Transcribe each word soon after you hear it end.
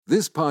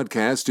This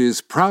podcast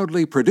is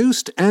proudly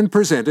produced and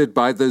presented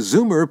by the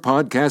Zoomer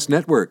Podcast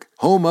Network,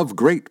 home of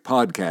great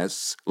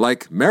podcasts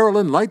like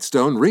Marilyn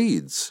Lightstone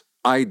Reads,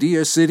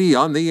 Idea City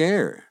on the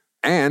Air,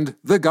 and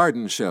The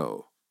Garden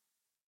Show.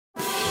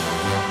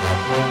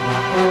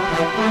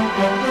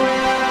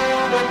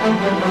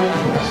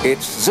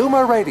 It's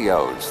Zoomer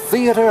Radio's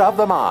Theater of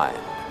the Mind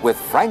with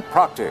Frank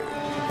Proctor.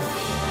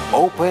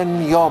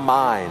 Open your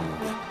mind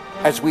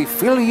as we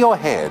fill your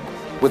head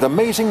with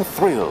amazing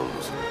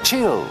thrills,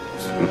 chills,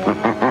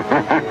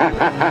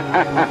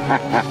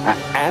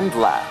 and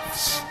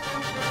laughs.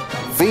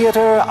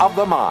 Theater of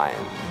the Mind.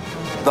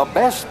 The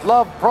best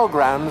love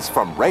programs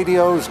from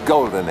radio's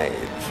golden age.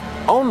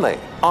 Only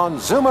on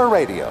Zoomer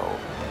Radio.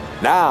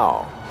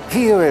 Now,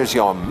 here is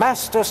your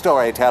master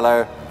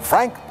storyteller,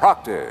 Frank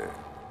Proctor.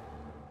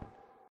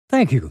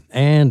 Thank you,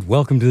 and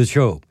welcome to the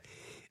show.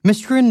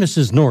 Mr. and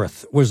Mrs.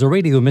 North was a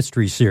radio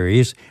mystery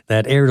series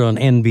that aired on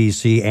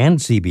NBC and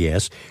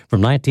CBS from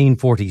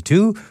 1942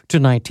 to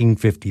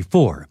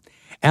 1954.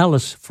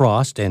 Alice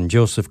Frost and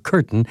Joseph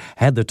Curtin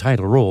had the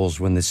title roles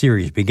when the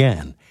series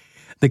began.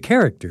 The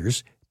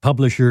characters,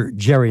 publisher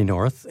Jerry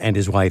North and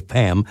his wife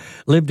Pam,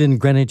 lived in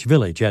Greenwich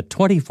Village at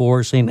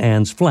 24 St.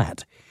 Anne's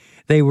Flat.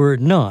 They were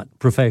not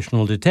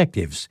professional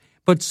detectives,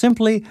 but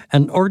simply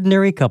an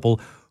ordinary couple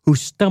who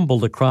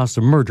stumbled across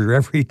a murder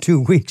every 2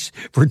 weeks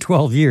for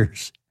 12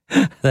 years.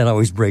 That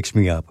always breaks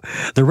me up.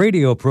 The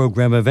radio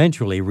program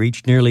eventually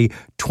reached nearly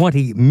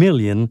 20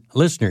 million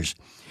listeners.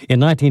 In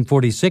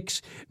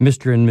 1946,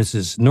 Mr. and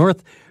Mrs.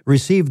 North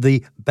received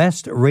the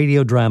Best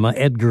Radio Drama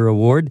Edgar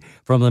Award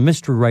from the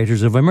Mystery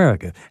Writers of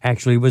America.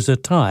 Actually, it was a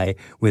tie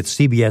with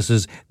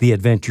CBS's The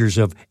Adventures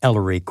of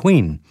Ellery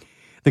Queen.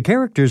 The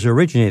characters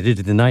originated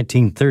in the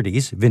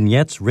 1930s,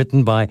 vignettes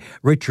written by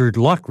Richard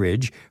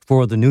Lockridge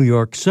for the New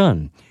York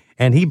Sun,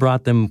 and he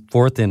brought them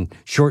forth in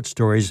short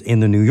stories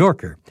in the New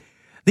Yorker.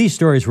 These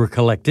stories were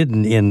collected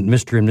in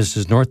Mr. and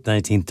Mrs. North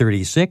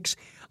 1936.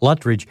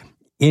 Lockridge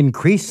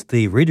increased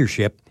the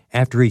readership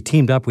after he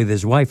teamed up with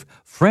his wife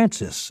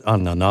Frances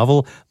on the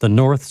novel The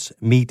Norths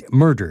Meet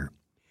Murder.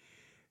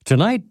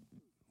 Tonight,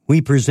 we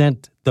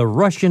present The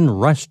Russian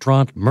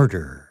Restaurant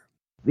Murder.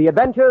 The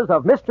Adventures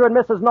of Mr. and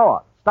Mrs.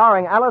 North,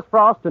 starring Alice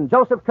Frost and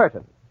Joseph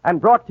Curtin, and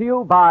brought to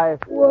you by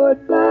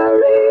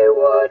Woodbury,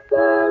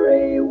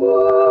 Woodbury,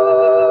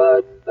 Woodbury,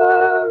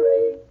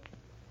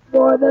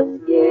 for the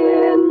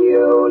skin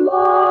you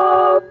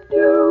love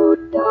to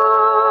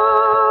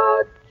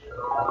touch.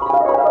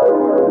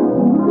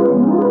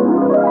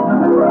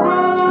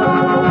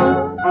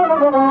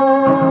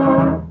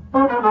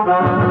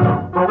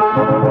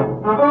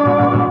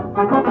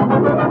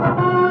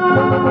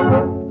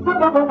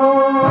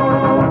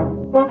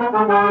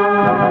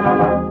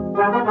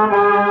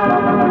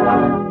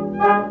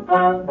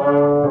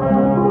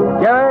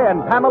 Jerry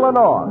and Pamela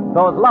North,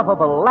 those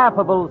lovable,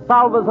 laughable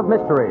solvers of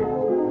mysteries.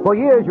 For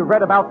years you've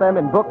read about them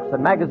in books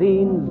and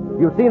magazines.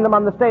 You've seen them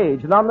on the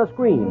stage and on the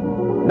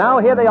screen. Now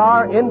here they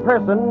are in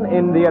person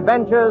in The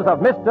Adventures of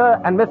Mr.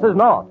 and Mrs.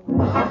 North.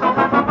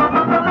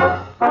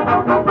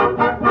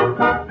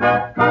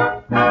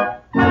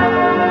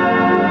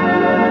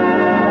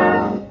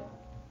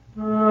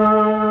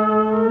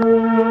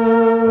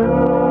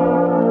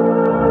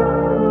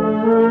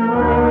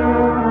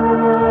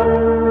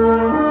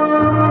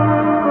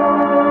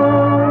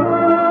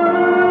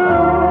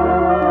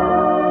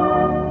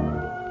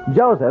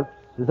 Joseph's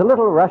is a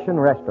little Russian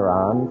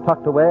restaurant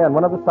tucked away on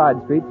one of the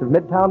side streets of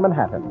Midtown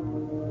Manhattan.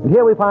 And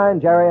here we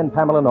find Jerry and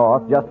Pamela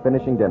North just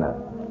finishing dinner.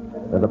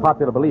 There's a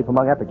popular belief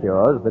among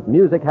epicures that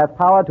music has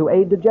power to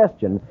aid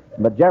digestion,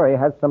 but Jerry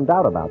has some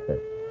doubt about this.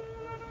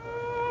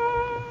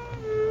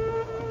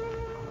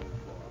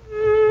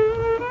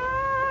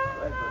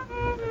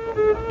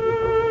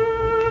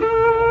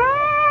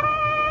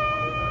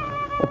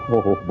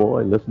 Oh,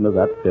 boy, listen to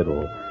that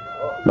fiddle.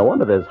 No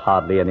wonder there's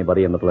hardly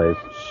anybody in the place.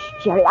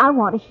 Shh, Jerry, I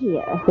want to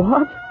hear.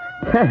 What?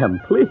 Pam,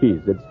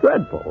 please, it's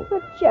dreadful.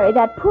 But, Jerry,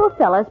 that poor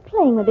fellow's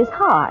playing with his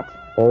heart.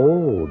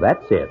 Oh,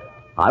 that's it.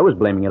 I was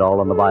blaming it all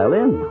on the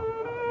violin.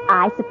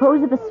 I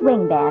suppose if a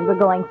swing band were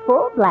going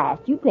full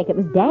blast, you'd think it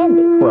was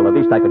dandy. Well, at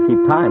least I could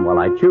keep time while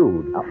I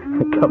chewed. Oh.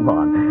 Come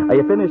on. Are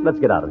you finished? Let's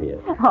get out of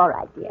here. All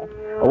right, dear.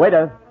 Oh,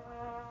 waiter.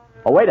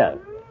 Oh, waiter.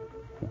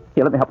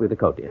 Here, let me help you with the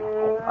coat, dear.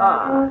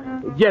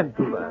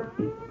 Gentlemen,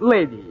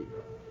 lady,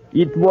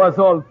 it was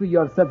all to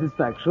your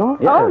satisfaction?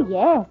 Yes. Oh,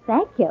 yes,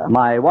 thank you.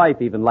 My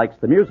wife even likes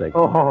the music.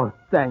 Oh,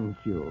 thank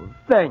you.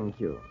 Thank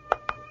you.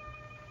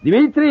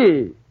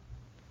 Dmitri,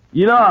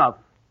 enough.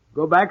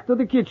 Go back to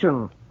the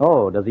kitchen.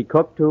 Oh, does he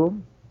cook,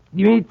 too?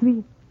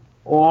 Dmitri?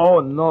 Oh,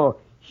 no.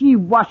 He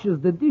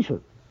washes the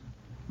dishes.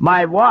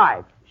 My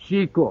wife,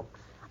 she cooks.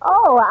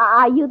 Oh,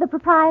 are you the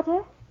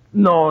proprietor?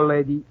 No,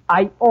 lady.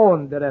 I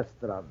own the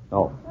restaurant.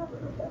 Oh.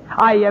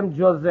 I am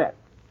Joseph.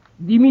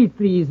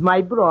 Dmitri is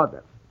my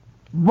brother.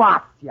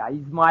 Vasya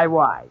is my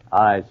wife.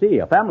 I see,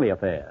 a family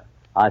affair.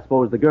 I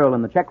suppose the girl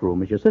in the check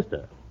room is your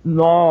sister.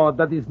 No,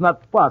 that is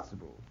not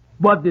possible.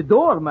 But the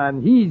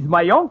doorman, he is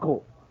my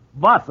uncle,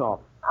 Vasov.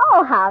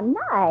 Oh, how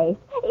nice.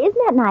 Isn't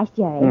that nice,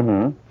 Jerry?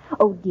 Mm-hmm.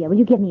 Oh, dear, will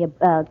you give me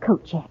a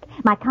coat check?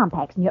 My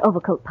compact's in your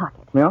overcoat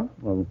pocket. Yeah?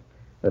 Well,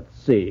 let's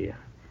see.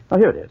 Oh,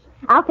 here it is.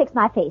 I'll fix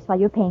my face while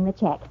you're paying the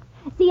check.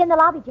 See you in the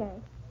lobby, Jerry.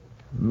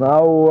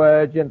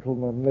 Now,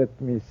 gentlemen, let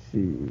me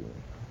see.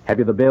 Have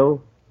you the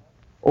bill?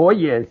 Oh,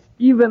 yes.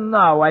 Even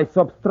now I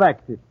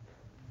subtract it.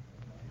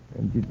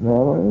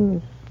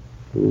 $20,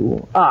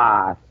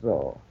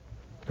 so.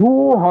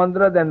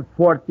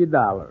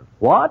 $240.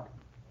 What?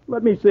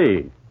 Let me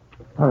see.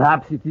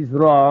 Perhaps it is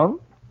wrong.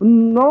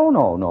 No,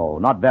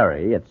 not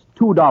very. It's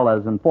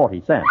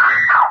 $2.40.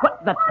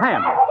 What? That's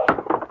Pam.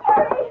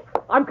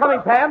 I'm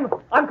coming, Pam.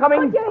 I'm coming.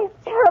 Oh, Jerry,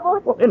 it's terrible.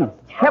 Well, in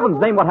heaven's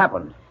name, what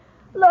happened?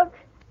 Look,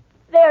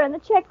 there in the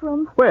check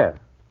room, Where?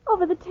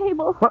 over the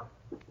table. What?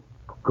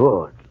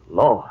 Good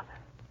Lord.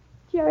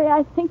 Jerry,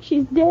 I think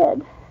she's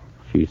dead.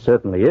 She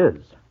certainly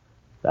is.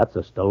 That's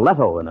a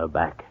stiletto in her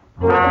back.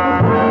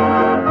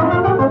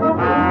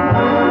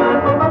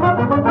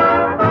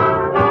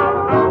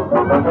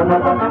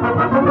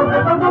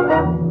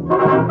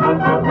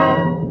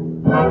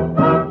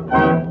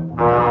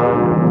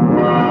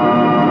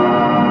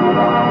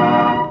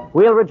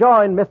 We'll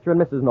rejoin Mr.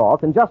 and Mrs.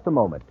 North in just a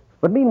moment.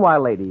 But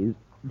meanwhile, ladies,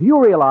 do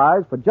you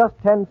realize for just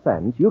 10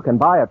 cents you can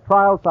buy a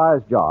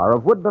trial-sized jar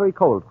of Woodbury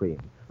cold cream,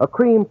 a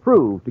cream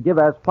proved to give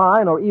as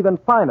fine or even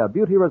finer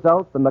beauty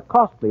results than the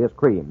costliest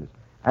creams?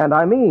 And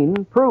I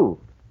mean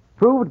proved.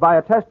 Proved by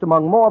a test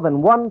among more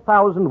than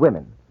 1,000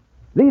 women.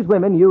 These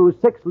women use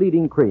 6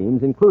 leading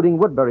creams, including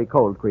Woodbury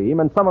cold cream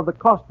and some of the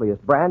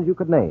costliest brands you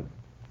could name.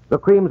 The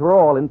creams were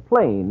all in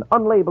plain,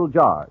 unlabeled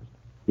jars.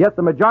 Yet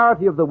the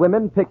majority of the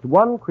women picked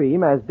one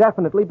cream as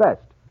definitely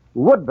best,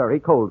 Woodbury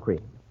cold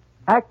cream.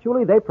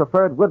 Actually, they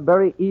preferred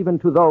Woodbury even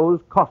to those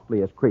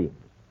costliest creams.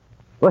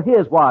 Well,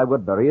 here's why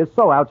Woodbury is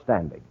so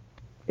outstanding.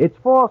 Its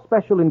 4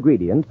 special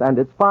ingredients and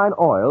its fine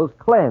oils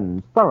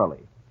cleanse thoroughly,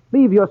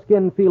 leave your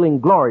skin feeling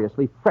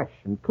gloriously fresh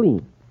and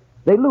clean.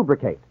 They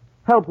lubricate,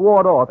 help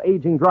ward off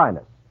aging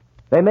dryness.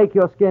 They make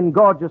your skin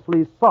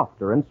gorgeously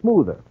softer and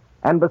smoother.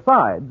 And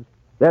besides,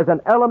 there's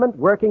an element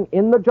working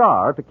in the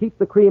jar to keep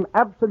the cream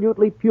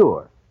absolutely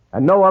pure,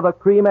 and no other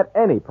cream at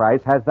any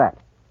price has that.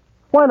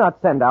 Why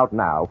not send out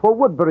now for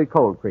Woodbury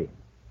cold cream?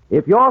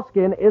 If your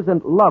skin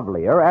isn't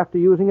lovelier after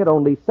using it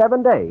only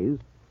 7 days,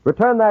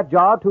 return that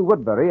jar to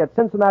Woodbury at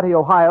Cincinnati,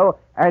 Ohio,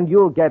 and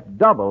you'll get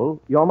double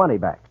your money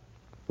back.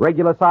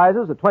 Regular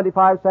sizes at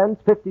 25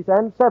 cents, 50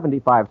 cents,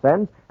 75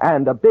 cents,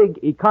 and a big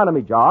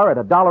economy jar at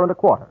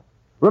 $1.25.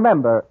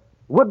 Remember,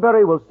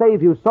 Woodbury will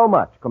save you so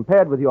much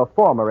compared with your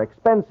former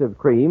expensive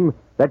cream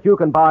that you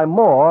can buy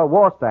more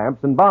war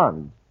stamps and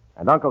bonds.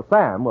 And Uncle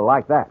Sam will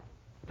like that.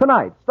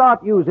 Tonight,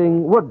 start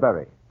using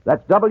Woodbury.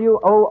 That's Woodbury,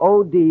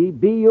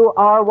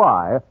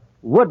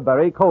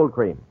 Woodbury cold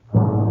cream.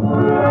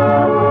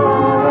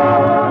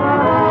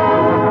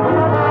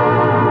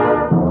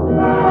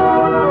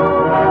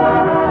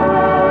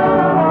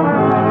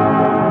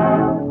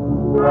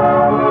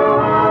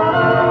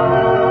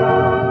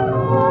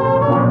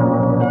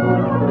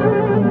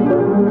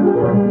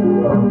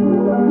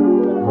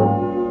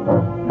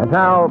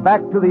 Now,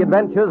 back to the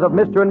adventures of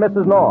Mr. and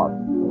Mrs. North.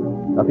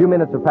 A few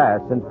minutes have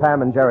passed since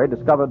Pam and Jerry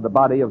discovered the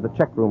body of the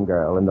checkroom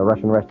girl in the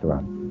Russian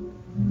restaurant.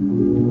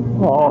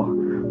 Oh,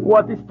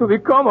 what is to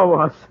become of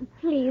us?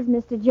 Please,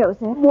 Mr.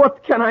 Joseph.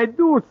 What can I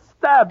do?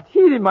 Stabbed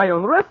here in my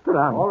own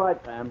restaurant. All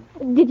right, Pam.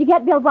 Did you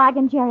get Bill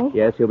Wagon, Jerry?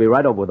 Yes, he'll be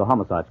right over with the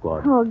homicide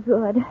squad. Oh,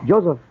 good.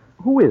 Joseph,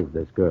 who is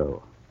this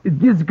girl?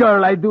 This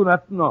girl I do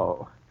not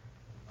know.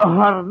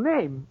 Her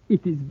name,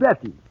 it is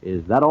Betty.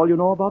 Is that all you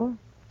know about her?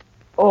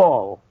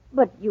 Oh,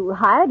 But you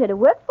hired her to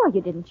work for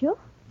you, didn't you?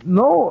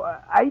 no,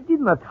 I did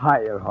not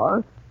hire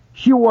her.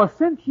 She was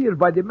sent here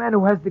by the man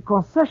who has the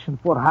concession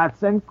for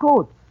hats and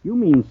coats. You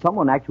mean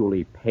someone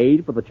actually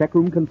paid for the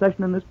checkroom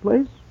concession in this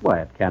place?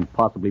 Why, it can't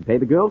possibly pay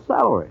the girl's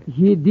salary.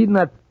 He did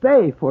not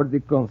pay for the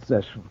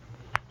concession.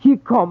 He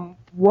come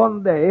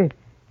one day,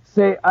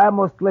 say I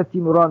must let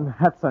him run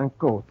hats and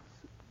coats.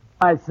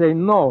 I say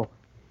no.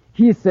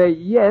 He say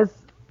yes,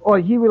 or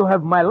he will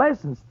have my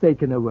license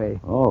taken away.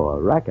 Oh,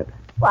 a racket.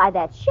 Why,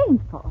 that's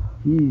shameful.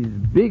 He's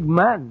big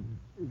man,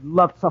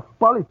 lots of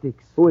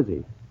politics. Who is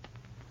he?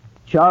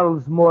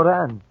 Charles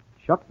Moran.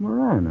 Chuck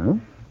Moran, huh?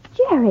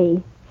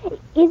 Jerry,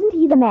 isn't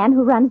he the man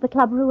who runs the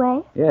Club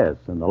Rouet? Yes,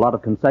 and a lot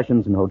of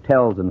concessions and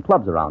hotels and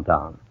clubs around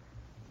town.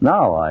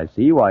 Now I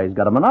see why he's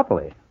got a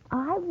monopoly.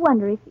 I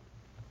wonder if...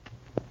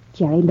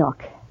 Jerry,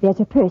 look. There's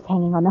her purse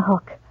hanging on the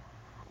hook.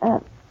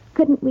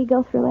 Couldn't we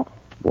go through it?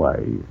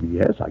 Why,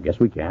 yes, I guess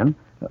we can.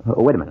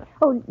 Wait a minute.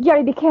 Oh,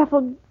 Jerry, be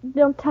careful.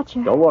 Don't touch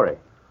her. Don't worry.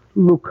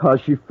 Look how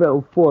she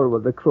fell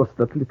forward across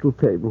that little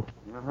table.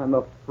 I'm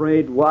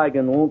afraid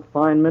Wigan won't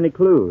find many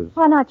clues.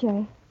 Why not,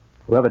 Jerry?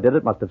 Whoever did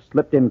it must have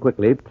slipped in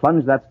quickly,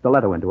 plunged that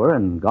stiletto into her,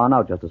 and gone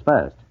out just as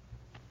fast.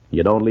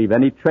 You don't leave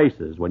any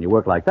traces when you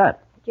work like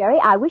that. Jerry,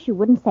 I wish you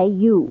wouldn't say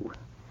you.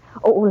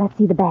 Oh, let's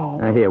see the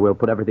bag. Here, we'll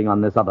put everything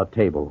on this other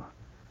table.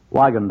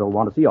 Wigan don't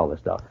want to see all this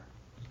stuff.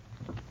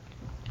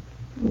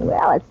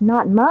 Well, it's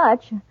not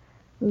much.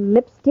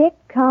 Lipstick,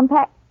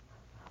 compact.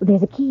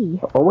 There's a key.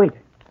 Oh, wait.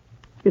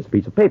 Here's a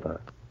piece of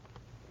paper.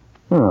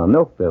 Oh,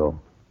 milk bill.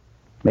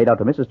 Made out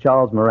to Mrs.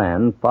 Charles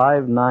Moran,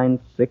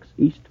 596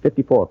 East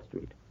 54th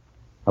Street.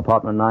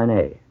 Apartment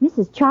 9A.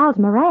 Mrs. Charles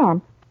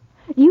Moran?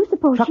 Do you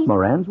suppose Chuck she's...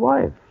 Moran's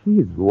wife.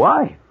 His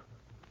wife?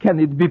 Can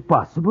it be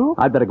possible?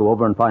 I'd better go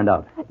over and find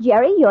out.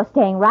 Jerry, you're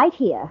staying right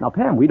here. Now,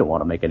 Pam, we don't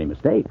want to make any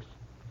mistakes.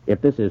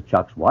 If this is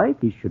Chuck's wife,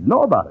 he should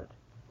know about it.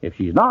 If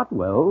she's not,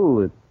 well,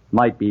 it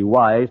might be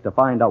wise to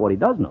find out what he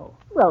does know.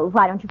 Well,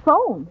 why don't you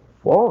phone?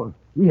 Phone?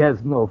 He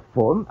has no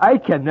phone. I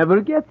can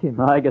never get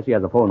him. I guess he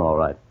has a phone, all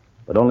right.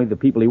 But only the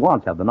people he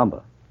wants have the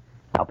number.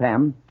 Now,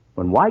 Pam,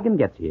 when Wigan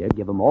gets here,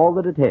 give him all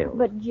the details.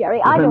 But, Jerry,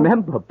 I don't...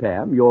 Remember,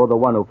 Pam, you're the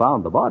one who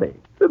found the body.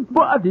 The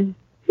body?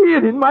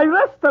 Here in my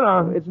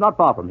restaurant. It's not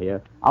far from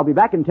here. I'll be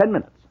back in 10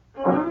 minutes.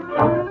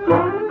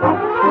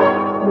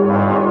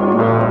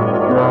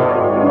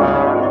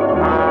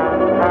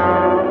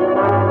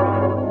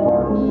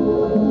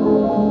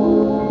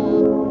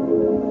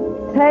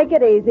 Take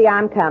it easy.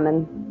 I'm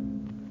coming.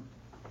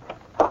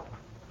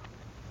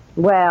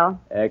 Well,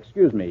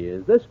 Excuse me,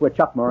 is this where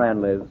Chuck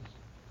Moran lives?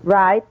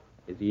 right.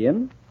 Is he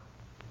in?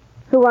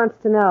 Who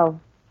wants to know?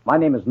 My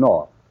name is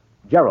North.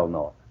 Gerald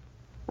North.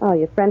 Oh,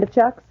 you a friend of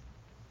Chuck's?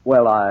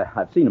 Well,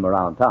 I've seen him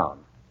around town.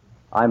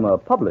 I'm a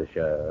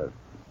publisher.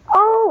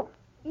 Oh,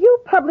 you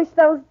publish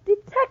those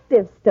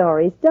detective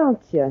stories,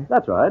 don't you?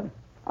 That's right.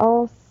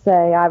 Oh,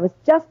 say, I was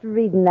just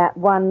reading that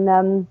one,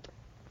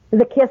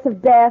 The Kiss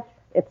of Death.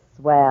 It's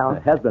swell.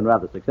 It has been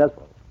rather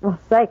successful. Well,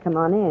 say, come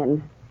on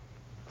in.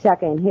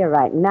 Chuck ain't here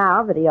right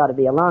now, but he ought to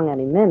be along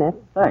any minute.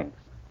 Thanks.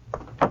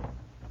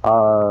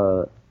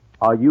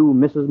 Are you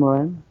Mrs.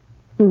 Moran?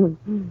 Do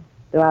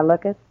I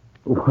look it?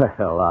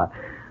 Well,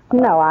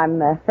 No,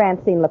 I'm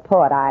Francine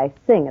Laporte. I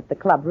sing at the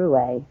Club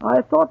Rouet.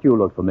 I thought you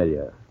looked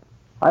familiar.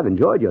 I've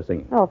enjoyed your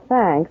singing. Oh,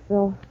 thanks.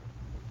 Well,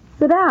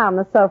 sit down.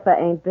 The sofa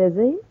ain't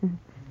busy.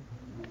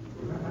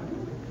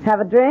 Have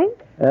a drink?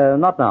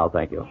 Not now,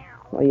 thank you.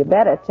 Well, you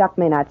better. Chuck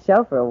may not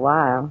show for a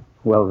while.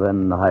 Well,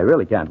 then, I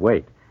really can't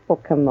wait. Oh,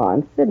 come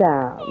on. Sit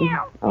down.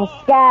 Oh,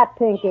 scat,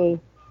 Pinky.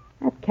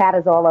 That cat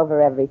is all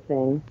over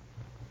everything.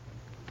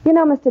 You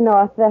know, Mr.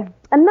 North,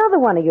 another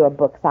one of your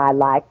books I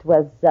liked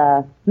was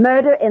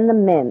Murder in the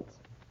Mint.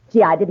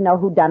 Gee, I didn't know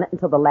who done it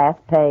until the last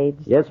page.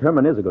 Yes,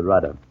 Herman is a good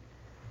writer.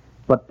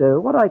 But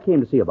what I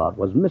came to see about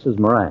was Mrs.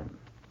 Moran.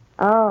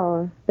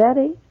 Oh,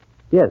 Betty?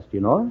 Yes, do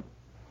you know her?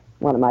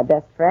 One of my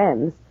best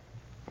friends.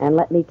 And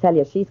let me tell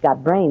you, she's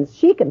got brains.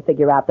 She can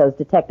figure out those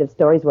detective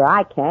stories where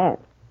I can't.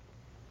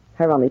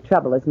 Her only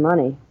trouble is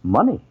money.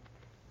 Money?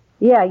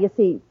 Yeah, you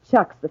see,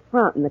 Chuck's the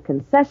front in the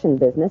concession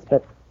business,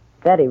 but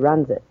Betty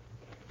runs it.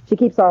 She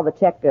keeps all the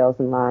check girls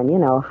in line, you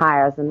know,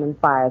 hires them and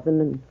fires them,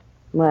 and,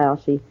 well,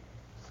 she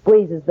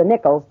squeezes the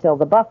nickels till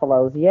the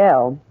buffaloes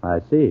yell. I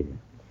see.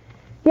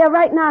 Yeah,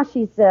 right now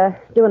she's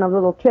doing a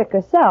little trick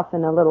herself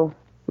in a little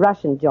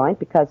Russian joint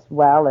because,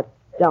 well, it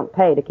don't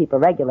pay to keep a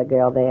regular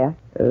girl there.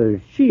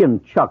 She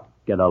and Chuck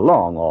get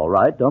along all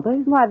right, don't they?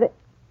 Why,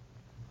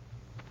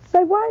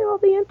 Say, why all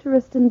the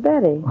interest in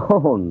Betty?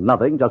 Oh,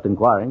 nothing, just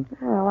inquiring.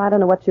 Well, I don't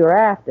know what you're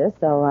after,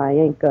 so I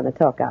ain't going to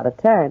talk out of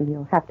turn.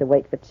 You'll have to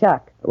wait for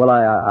Chuck. Well,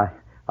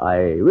 I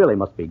really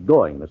must be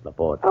going, Miss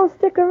Laporte. Oh,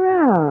 stick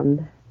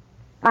around.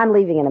 I'm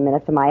leaving in a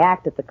minute for my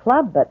act at the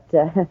club, but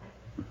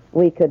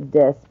we could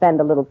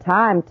spend a little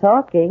time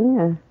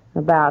talking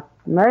about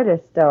murder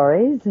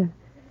stories.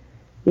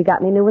 You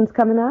got any new ones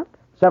coming up?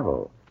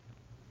 Several.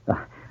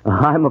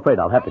 I'm afraid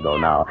I'll have to go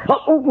now.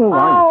 Oh,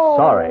 I'm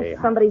sorry.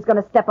 Somebody's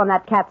going to step on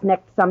that cat's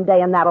neck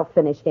someday, and that'll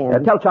finish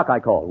him. Tell Chuck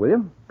I called, will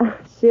you?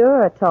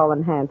 Sure, tall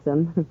and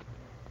handsome.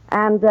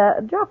 And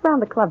drop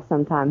round the club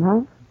sometime,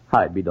 huh?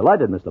 I'd be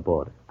delighted, Miss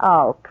Laporte.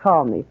 Oh,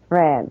 call me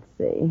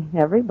Francie.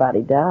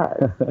 Everybody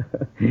does.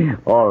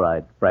 All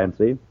right,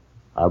 Francie.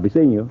 I'll be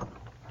seeing you.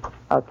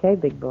 Okay,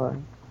 big boy.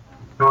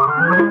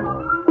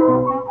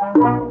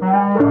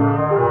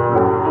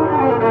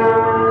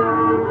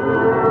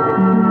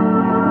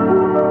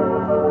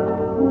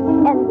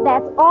 And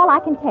that's all I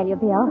can tell you,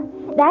 Bill.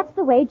 That's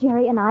the way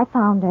Jerry and I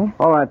found her.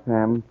 All right,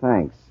 Pam.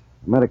 Thanks.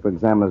 The medical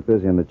examiner's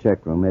busy in the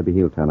check room. Maybe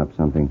he'll turn up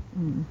something.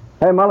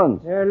 Hey,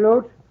 Mullins. Here,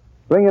 Lute.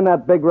 Bring in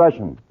that big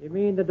Russian. You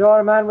mean the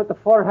doorman with the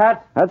fur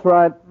hat? That's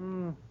right.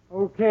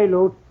 Okay,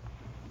 Lute.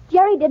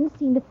 Jerry didn't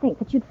seem to think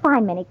that you'd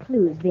find many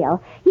clues,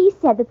 Bill. He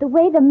said that the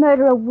way the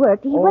murderer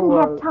worked, he wouldn't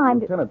have time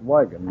to... Lieutenant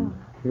Wigan,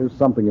 here's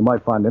something you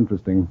might find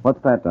interesting. What's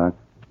that, Doc?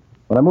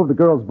 When I moved the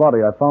girl's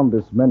body, I found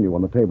this menu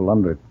on the table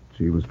under it.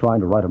 She was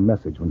trying to write a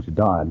message when she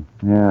died.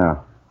 Yeah.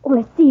 Oh,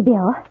 let's see,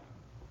 Bill.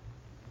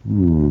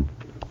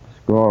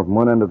 Scroll from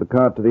one end of the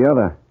card to the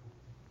other.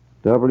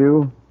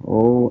 W-O-M-E-N.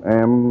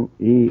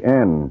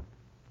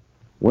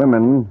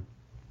 Women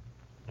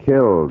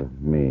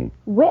killed me.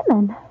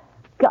 Women?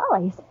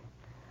 Gollies.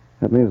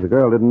 That means the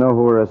girl didn't know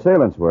who her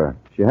assailants were.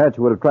 If she had,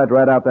 she would have tried to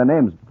write out their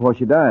names before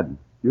she died.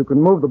 You can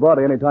move the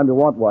body any time you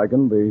want,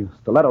 Wigan. The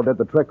stiletto did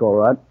the trick, all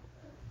right.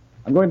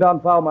 I'm going down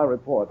and file my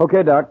report.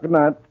 Okay, Doc. Good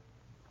night.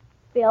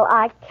 Bill,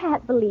 I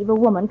can't believe a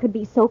woman could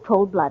be so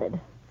cold-blooded.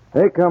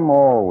 They come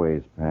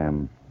always,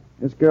 Pam.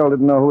 This girl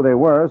didn't know who they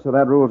were, so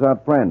that rules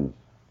out friends.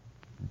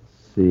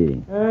 Let's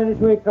see. This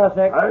way,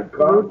 Cossack. I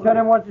come.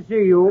 Lieutenant wants to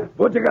see you.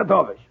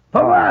 Puchikatovich.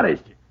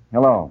 Tovarishchi.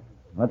 Hello.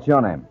 What's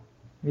your name?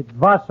 It's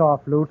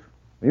Vasov, Lute.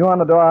 Were you on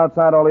the door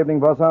outside all evening,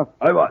 Vosov?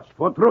 I was,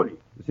 for truly.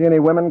 You see any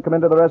women come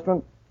into the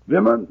restaurant?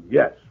 Women,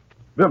 yes.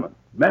 Women.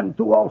 Men,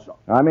 too, also.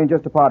 I mean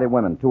just a party of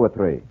women, 2 or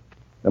 3.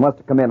 They must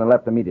have come in and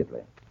left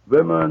immediately.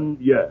 Women,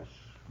 yes.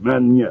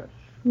 Men, yes.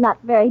 Not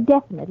very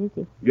definite, is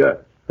he? Yes.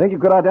 Think you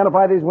could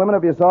identify these women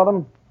if you saw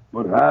them?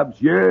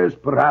 Perhaps yes,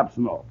 perhaps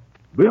no.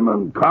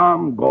 Women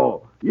come,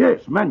 go.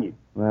 Yes, many.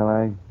 Well,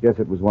 I guess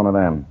it was one of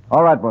them.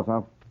 All right,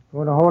 Vosov. You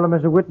want to hold him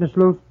as a witness,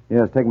 Lute?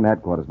 Yes, take him to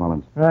headquarters,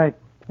 Mullins. Right.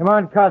 Come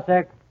on,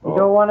 Cossack. We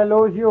don't want to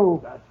lose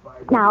you.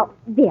 Now,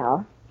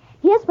 Bill,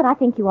 here's what I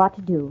think you ought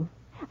to do.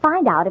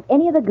 Find out if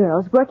any of the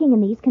girls working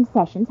in these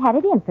concessions had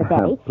it in for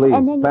Betty. Please,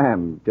 and then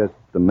Pam, just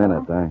a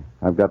minute.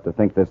 I've got to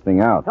think this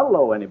thing out.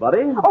 Hello,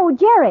 anybody. Oh,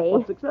 Jerry.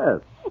 What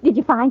success? Did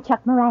you find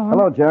Chuck Moran?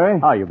 Hello, Jerry.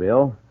 How are you,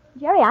 Bill?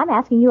 Jerry, I'm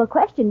asking you a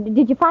question.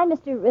 Did you find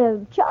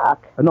Mr.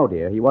 Chuck? No,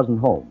 dear, he wasn't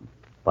home.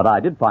 But I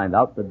did find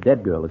out the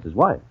dead girl is his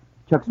wife.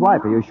 Chuck's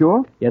wife, are you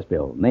sure? Yes,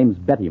 Bill. Name's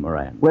Betty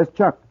Moran. Where's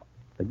Chuck?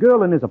 The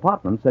girl in his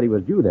apartment said he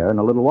was due there in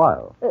a little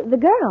while. The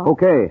girl?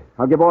 Okay,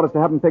 I'll give orders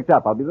to have him picked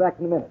up. I'll be back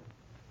in a minute.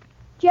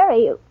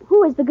 Jerry,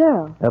 who is the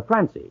girl?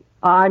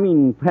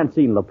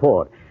 Francine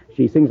Laporte.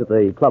 She sings at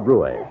the Club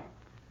Rouet.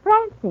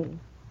 Francie.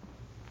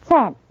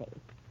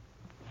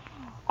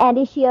 And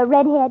is she a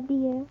redhead,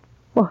 dear?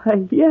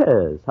 Why,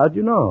 yes. How'd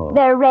you know?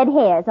 There are red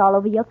hairs all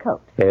over your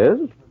coat.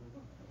 Hairs?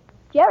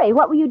 Jerry,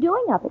 what were you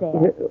doing up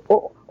there?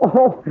 Oh,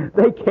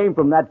 they came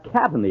from that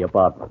cat in the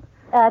apartment.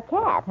 A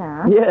cat,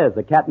 huh? Yes,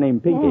 a cat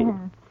named Pinky.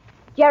 Yeah.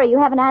 Jerry, you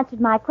haven't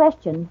answered my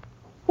question.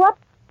 What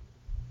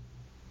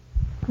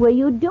were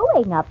you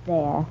doing up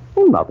there?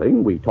 Oh,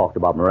 nothing. We talked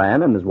about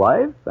Moran and his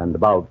wife and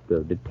about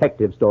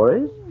detective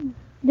stories.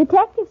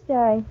 Detective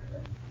story.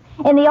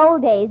 In the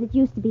old days, it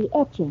used to be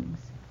etchings.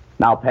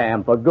 Now,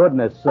 Pam, for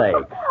goodness sake.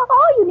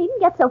 Oh, you needn't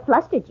get so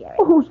flustered, Jerry.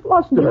 Oh, who's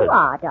flustered? You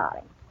are,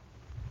 darling.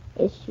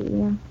 Is she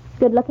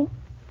good looking?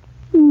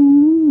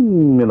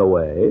 In a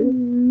way.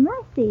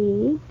 I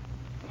see.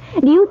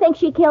 Do you think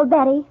she killed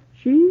Betty?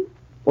 She?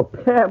 Well,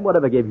 Pam,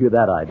 whatever gave you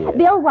that idea?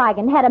 Bill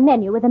Wigan had a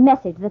menu with a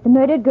message that the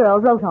murdered girl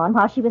wrote on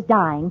while she was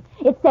dying.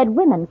 It said,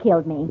 "Women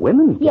killed me."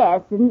 Women?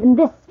 Yes, and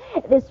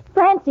this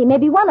Francie may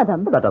be one of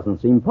them. Well, that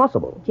doesn't seem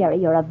possible. Jerry,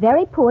 you're a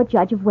very poor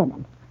judge of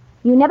women.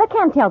 You never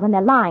can tell when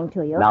they're lying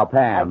to you. Now,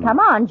 Pam. Come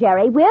on,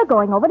 Jerry. We're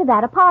going over to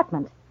that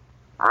apartment.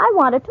 I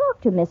want to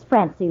talk to Miss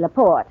Francie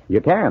Laporte.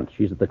 You can't.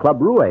 She's at the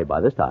Club Rouet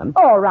by this time.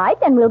 All right,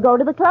 then we'll go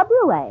to the Club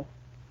Rouet.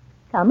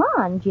 Come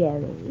on,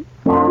 Jerry.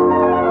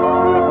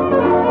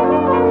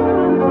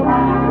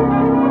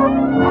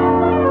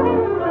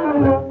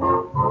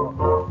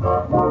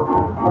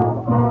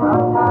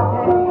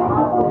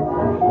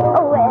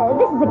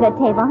 This is a good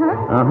table, huh?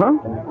 Uh-huh.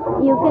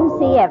 You can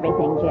see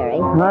everything, Jerry.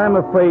 I'm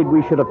afraid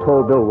we should have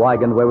told Bill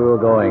Wigan where we were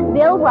going.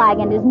 Bill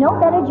Wigan is no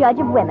better judge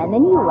of women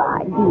than you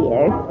are,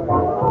 dear.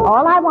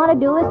 All I want to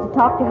do is to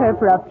talk to her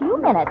for a few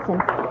minutes, and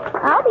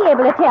I'll be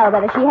able to tell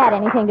whether she had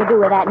anything to do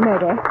with that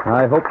murder.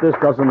 I hope this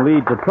doesn't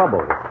lead to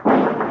trouble.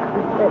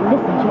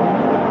 Listen,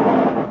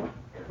 Jerry.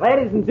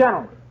 Ladies and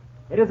gentlemen,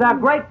 it is our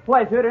great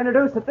pleasure to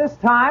introduce at this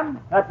time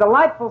a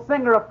delightful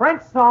singer of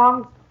French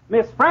songs,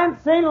 Miss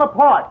Francine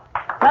Laporte.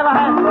 Have a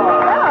hand for her.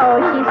 Oh,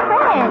 she's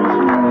French.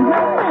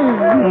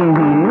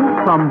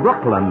 From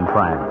Brooklyn,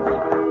 France.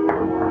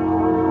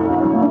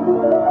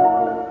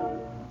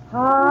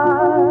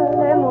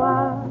 Parlez-moi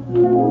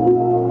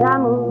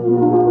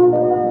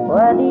d'amour,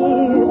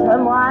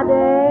 redites-moi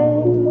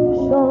des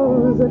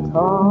choses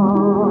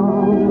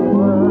tendres.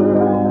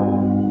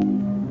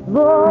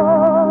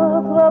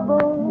 Votre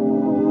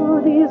beau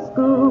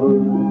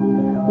discours,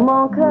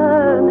 mon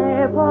cœur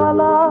n'est pas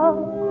là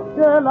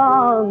de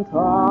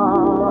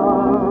l'entendre.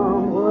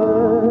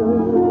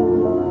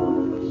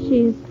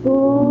 She's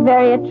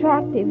very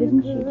attractive,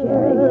 isn't she,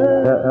 Jerry?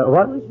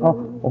 What?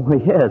 Oh,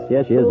 yes, she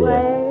is,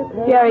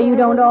 dear. Jerry, you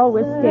don't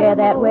always stare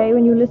that way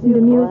when you listen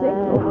to music.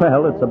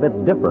 Well, it's a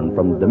bit different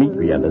from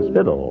Dmitri and his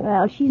fiddle.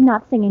 Well, she's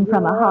not singing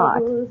from her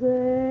heart.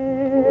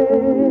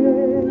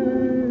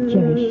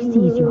 Jerry, she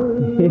sees you.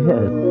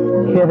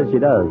 Yes, she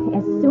does.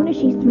 As soon as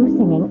she's through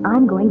singing,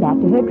 I'm going back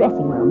to her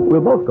dressing room.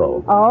 We'll both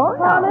go. Oh,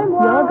 no.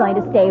 You're going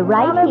to stay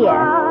right here.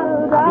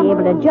 I'll be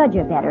able to judge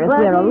her better if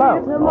we're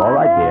alone. All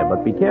right, dear,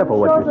 but be careful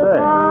what you say.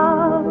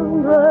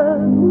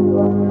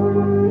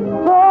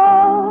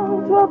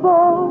 Votre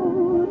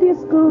beau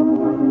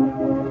discours,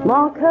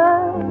 mon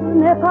cœur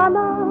n'est pas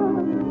là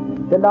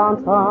de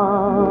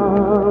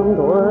l'entendre.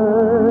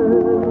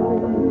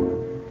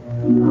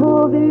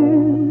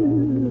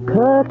 Pourvu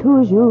que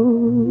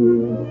toujours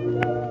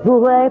vous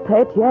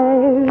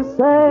répétiez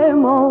ces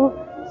mots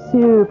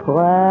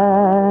suprêmes.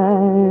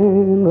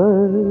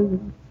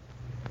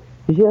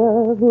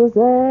 Je vous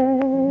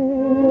aime.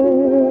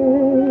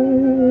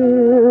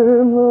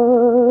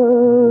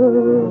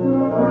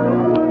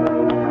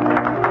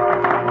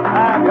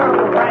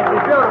 Beautiful, Francie,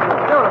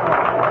 beautiful.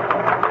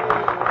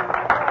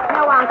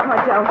 No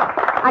encore, Joe.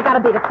 I gotta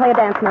beat a play a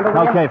dance number,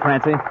 will Okay,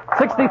 Francie.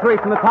 63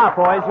 from the top,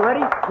 boys. You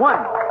ready?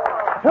 1,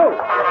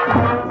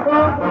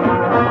 2.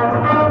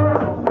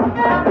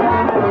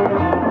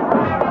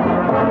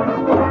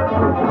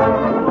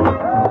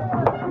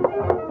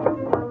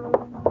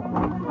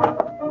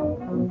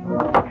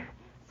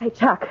 Say,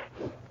 Chuck,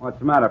 What's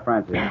the matter,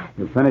 Francie?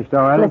 You finished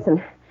already?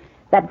 listen.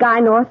 That guy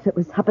north that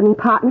was up in the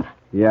apartment,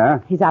 Yeah?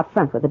 he's out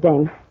front with a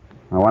dame.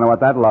 I wonder what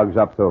that lug's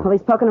up to. Well,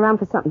 he's poking around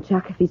for something,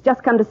 Chuck. If he's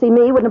just come to see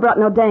me, he wouldn't have brought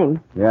no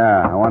dame.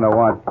 Yeah, I wonder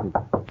what.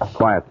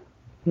 Quiet.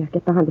 Here,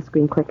 get behind the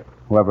screen quick.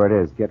 Whoever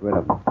it is, get rid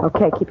of him.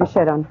 Okay, keep your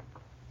shirt on.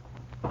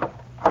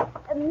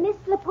 Miss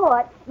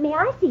Laporte, may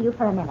I see you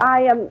for a minute?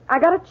 I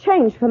got a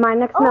change for my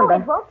next number.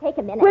 It won't take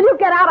a minute. Will you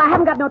get out? I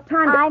haven't got no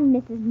time to... I'm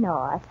Mrs.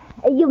 North.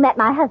 You met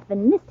my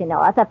husband, Mr.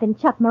 North, up in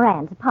Chuck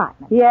Moran's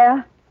apartment.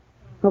 Yeah?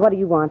 Well, what do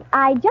you want?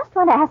 I just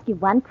want to ask you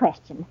one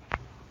question.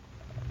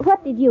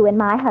 What did you and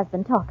my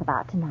husband talk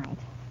about tonight?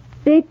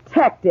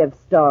 Detective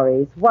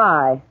stories.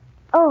 Why?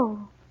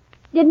 Oh,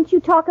 didn't you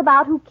talk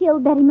about who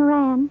killed Betty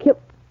Moran?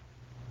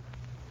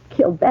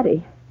 Killed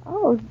Betty?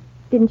 Oh,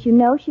 didn't you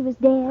know she was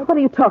dead? What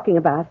are you talking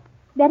about?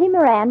 Betty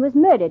Moran was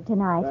murdered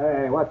tonight.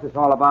 Hey, what's this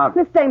all about?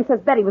 Miss Dame says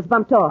Betty was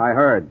bumped off. I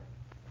heard.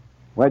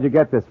 Where'd you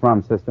get this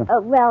from, sister?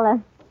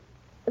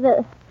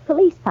 The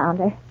police found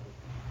her.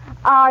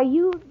 Are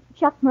you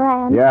Chuck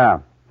Moran? Yeah.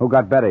 Who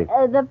got Betty?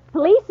 The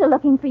police are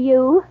looking for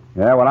you.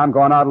 Yeah, well, I'm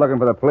going out looking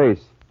for the police.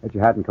 Get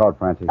your hat and coat,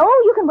 Francie.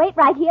 Oh, you can wait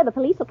right here. The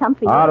police will come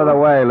for you. Out of the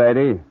way,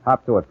 lady.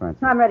 Hop to it,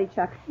 Francie. I'm ready,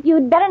 Chuck.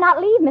 You'd better not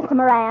leave, Mr.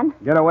 Moran.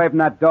 Get away from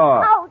that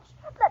door. Ouch!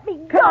 Let me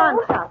go. Come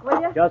on, Chuck,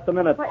 will you? Just a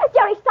minute.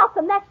 Jerry, stop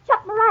them. That's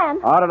Chuck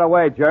Moran. Out of the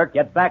way, jerk.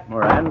 Get back,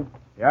 Moran.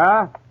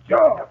 Yeah?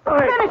 Sure.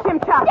 Finish him,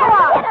 Chuck. Jerry, Go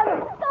on. hit him.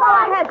 Go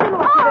on. ahead. Do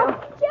what you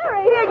do.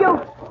 Jerry. Here, you.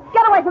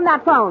 Get away from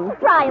that phone.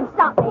 Try and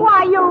stop me.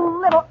 Why, you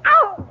little...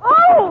 Ow!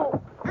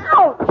 Oh!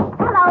 Ouch!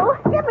 Hello?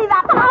 Give me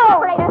that Come on, phone.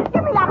 operator.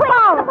 Give me that Quick,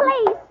 phone. the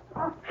police.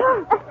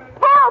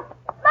 Help!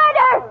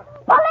 Murder!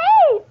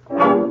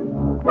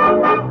 Police!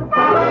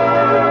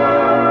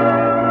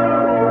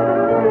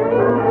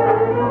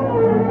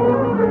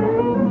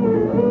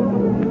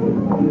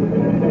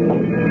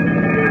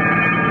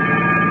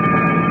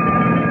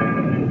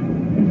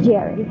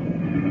 Jerry,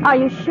 are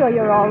you sure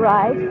you're all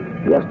right?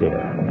 Yes,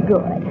 dear.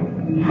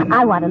 Good.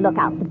 I want to look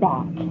out the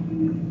back.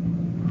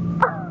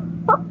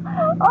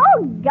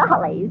 Oh,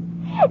 gollies.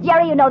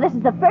 Jerry, you know this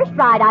is the first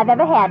ride I've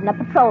ever had in a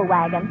patrol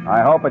wagon.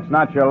 I hope it's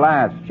not your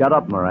last. Shut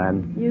up,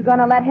 Moran. You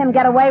gonna let him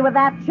get away with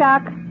that,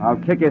 Chuck? I'll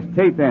kick his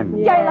teeth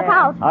in. Jerry, look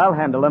out. I'll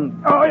handle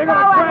him. Oh, you're Go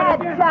ahead,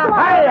 Chuck.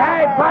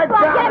 Hey, pipe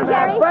down. Get him,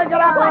 Jerry. Break it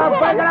up, Go on, or I'll hit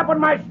break him. it up with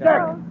my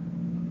stick.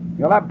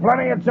 You'll have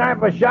plenty of time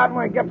for shouting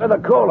when we get to the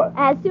cooler.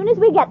 As soon as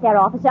we get there,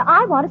 officer,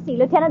 I want to see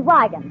Lieutenant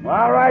Wigan.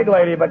 All right,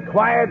 lady, but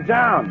quiet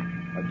down.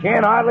 I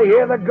can't hardly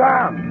hear the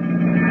ground.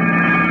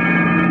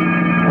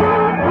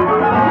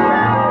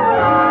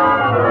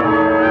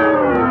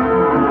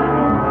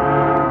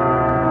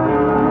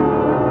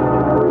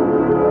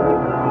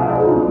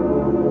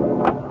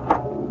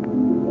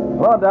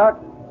 Hello, Doc.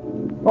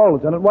 Oh,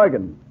 Lieutenant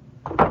Wigan.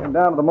 Came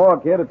down to the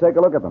morgue here to take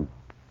a look at them.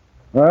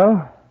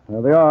 Well,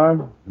 there they are,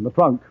 in the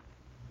trunk.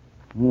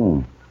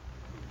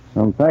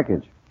 Some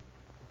package.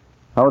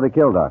 How were they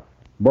killed, Doc?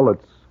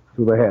 Bullets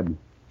through the head.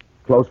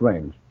 Close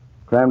range.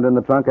 Crammed in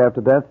the trunk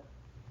after death?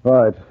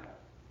 Right.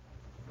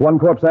 If one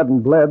corpse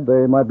hadn't bled,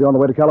 they might be on the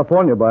way to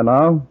California by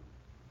now.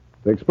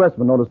 The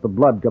expressman noticed the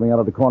blood coming out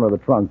of the corner of the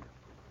trunk.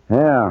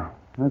 Yeah,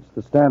 that's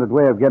the standard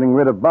way of getting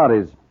rid of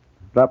bodies.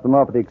 Drop them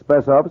off at the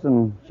express office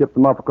and ship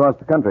them off across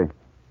the country.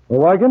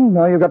 Well, Wigan,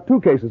 now you've got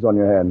 2 cases on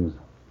your hands.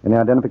 Any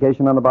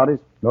identification on the bodies?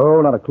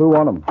 No, not a clue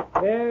on them.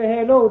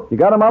 Hey, Lou. You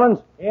got them, Mullins?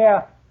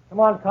 Yeah. Come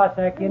on,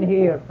 Cossack, in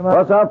here. Come on.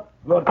 What's up?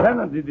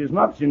 Lieutenant, it is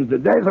not since the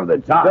days of the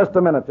Tsar. Just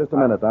a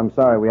minute. I'm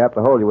sorry we have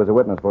to hold you as a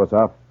witness,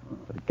 Bosov.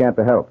 But it can't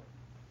be helped.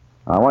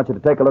 I want you to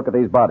take a look at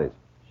these bodies.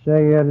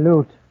 Say,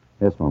 Lute,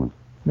 Yes, Mullins.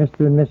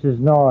 Mr. and Mrs.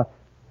 North,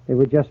 they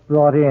were just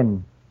brought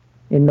in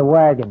the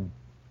wagon.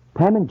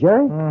 Pam and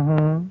Jerry?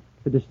 Mm-hmm.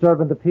 For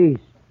disturbing the peace.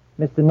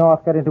 Mr.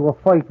 North got into a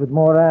fight with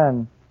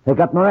Moran. They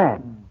got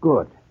Moran.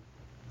 Good.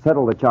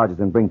 Settle the charges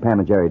and bring Pam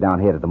and Jerry down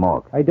here to the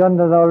morgue. I done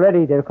that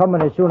already. They're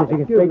coming as soon as you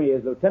can Excuse me,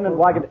 is Lieutenant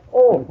Wigan...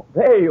 Oh,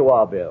 there you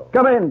are, Bill.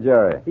 Come in,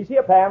 Jerry. He's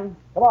here, Pam.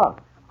 Come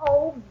on.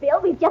 Oh, Bill,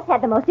 we've just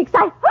had the most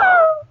exciting...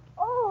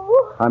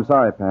 Oh! I'm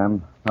sorry,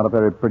 Pam. Not a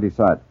very pretty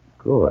sight.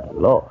 Good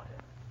Lord.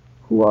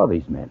 Who are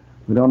these men?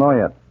 We don't know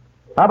yet.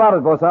 How about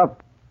it, Bosov?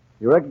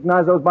 You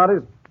recognize those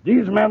bodies?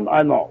 These men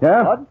I know.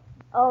 Yeah? What?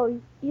 Oh,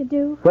 you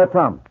do? Where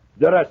from?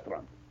 The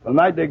restaurant. The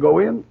night they go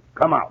in,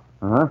 come out.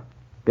 Uh-huh.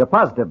 You're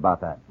positive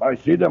about that? I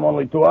see them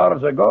only 2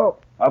 hours ago.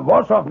 A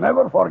Bosov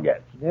never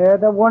forgets. They're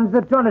the ones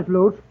that done it,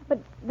 Lute. But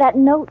that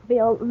note,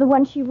 Bill, the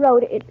one she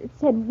wrote, it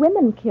said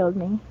women killed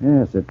me.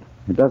 Yes, it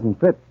doesn't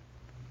fit.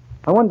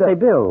 I wonder... Hey,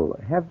 Bill,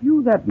 have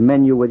you that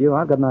menu with you?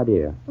 I've got an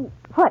idea.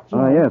 What, Oh,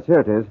 Jerry? yes, here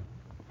it is.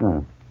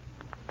 Yeah,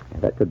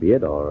 that could be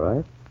it, all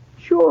right.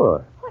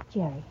 Sure. What,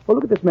 Jerry? Well,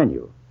 look at this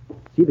menu.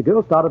 See, the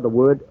girl started the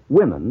word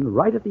women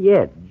right at the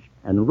edge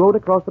and wrote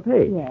across the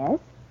page. Yes?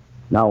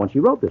 Now, when she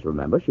wrote this,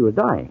 remember, she was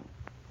dying.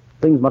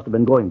 Things must have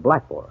been going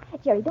black for her.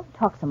 Jerry, don't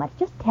talk so much.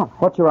 Just tell her.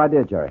 What's your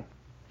idea, Jerry?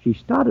 She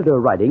started her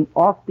writing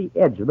off the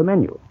edge of the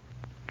menu.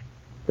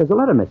 There's a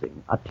letter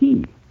missing, a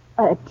T.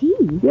 A T?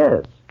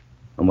 Yes.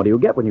 And what do you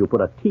get when you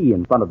put a T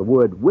in front of the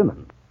word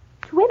women?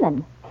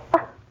 Women.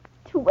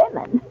 To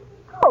women.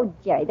 Oh,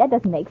 Jerry, that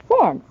doesn't make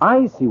sense.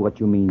 I see what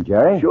you mean,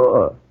 Jerry.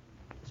 Sure.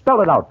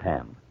 Spell it out,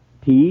 Pam.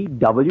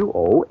 T-W-O-M-E-N.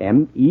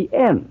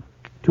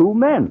 2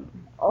 men.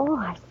 Oh,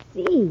 I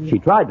see. She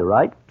tried to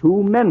write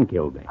 2 men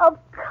killed me. Of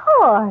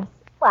course.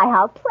 Why,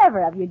 how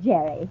clever of you,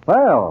 Jerry.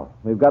 Well,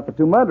 we've got the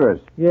 2 murderers.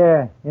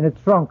 Yeah, in a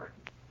trunk.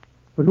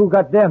 But who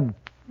got them?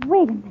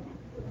 Wait a minute.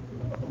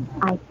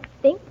 I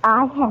think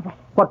I have it.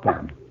 What,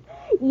 Pam?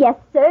 Yes,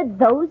 sir,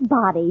 those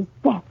bodies.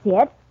 That's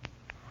it.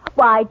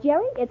 Why,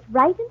 Jerry, it's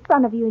right in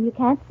front of you and you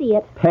can't see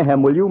it.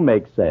 Pam, will you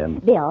make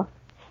sense? Bill,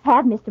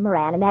 have Mr.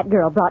 Moran and that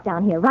girl brought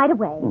down here right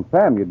away.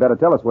 Pam, you'd better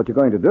tell us what you're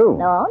going to do.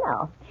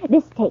 No.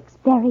 This takes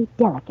very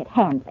delicate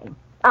handling.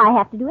 I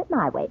have to do it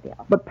my way,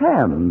 Bill. But,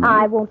 Pam...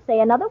 I won't say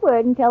another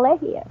word until they're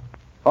here.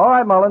 All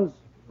right, Mullins.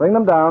 Bring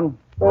them down.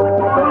 Come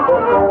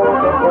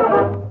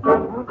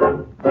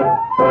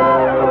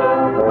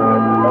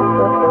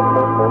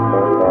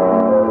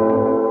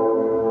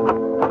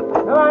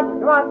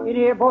on, in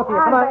here, both of you.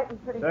 Come on.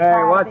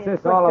 Say, what's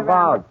this all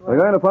about? We're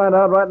going to find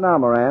out right now,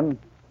 Moran.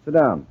 Sit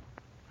down.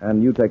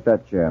 And you take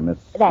that chair, Miss...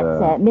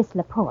 That's Miss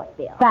Laporte,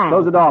 Bill.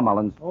 Close the door,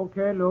 Mullins.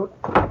 Okay, Lute.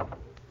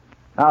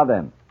 Now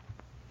then.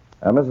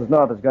 Mrs.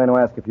 North is going to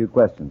ask a few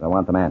questions. I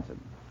want them answered.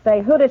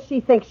 Say, who does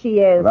she think she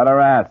is? Let her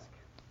ask.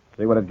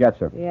 See what it gets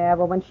her. Yeah,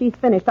 well, when she's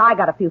finished, I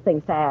got a few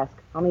things to ask.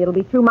 Only it'll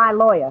be through my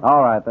lawyer.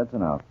 All right, that's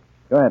enough.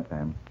 Go ahead,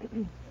 Pam.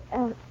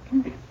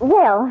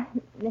 Well,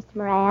 Mr.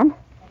 Moran,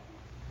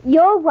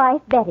 your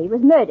wife Betty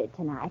was murdered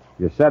tonight.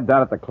 You said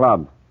that at the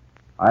club.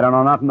 I don't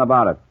know nothing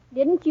about it.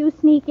 Didn't you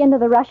sneak into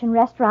the Russian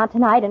restaurant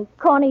tonight and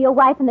corner your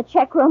wife in the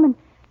check room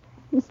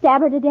and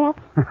stab her to death?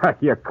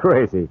 You're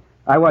crazy.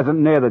 I wasn't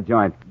near the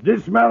joint.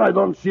 This man I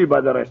don't see by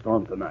the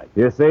restaurant tonight.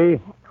 You see?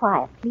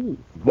 Quiet, please.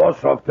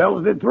 Bossoff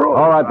tells the truth.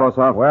 All right,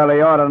 Bossoff. Well,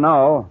 he ought to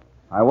know.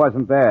 I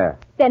wasn't there.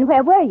 Then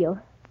where were you?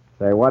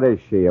 Say, what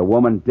is she, a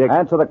woman, Dick?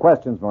 Answer the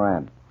questions,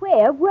 Moran.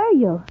 Where were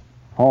you?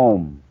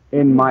 Home.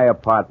 In my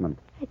apartment.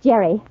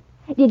 Jerry,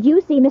 did you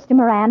see Mr.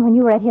 Moran when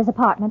you were at his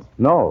apartment?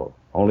 No,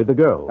 only the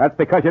girl. That's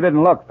because you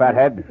didn't look,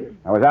 fathead.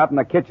 I was out in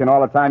the kitchen all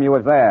the time you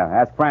was there.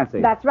 Ask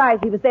Francie. That's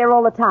right. He was there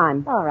all the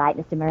time. All right,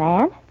 Mr.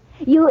 Moran.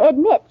 You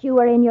admit you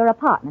were in your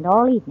apartment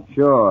all evening.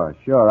 Sure.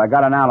 I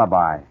got an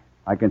alibi.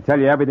 I can tell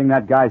you everything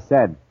that guy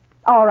said.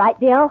 All right,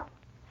 Bill.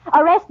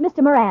 Arrest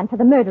Mr. Moran for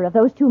the murder of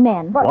those 2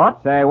 men.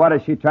 What? Say, what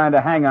is she trying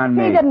to hang on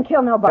me? He didn't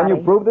kill nobody. Can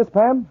you prove this,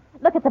 Pam?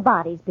 Look at the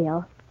bodies,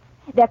 Bill.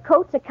 Their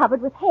coats are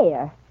covered with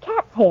hair.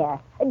 Cat's hair.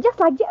 Just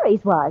like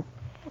Jerry's was.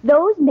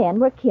 Those men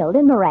were killed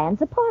in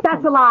Moran's apartment.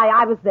 That's a lie.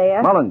 I was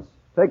there. Mullins,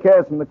 take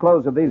hairs from the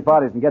clothes of these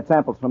bodies and get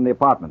samples from the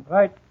apartment.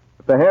 Right.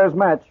 If the hairs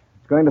match,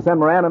 it's going to send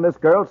Moran and this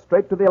girl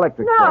straight to the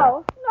electric chair.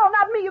 No,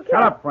 not me. You can't.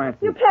 Shut up,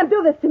 Francie. You can't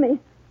do this to me.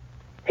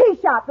 He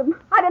shot them.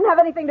 I didn't have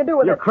anything to do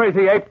with You it.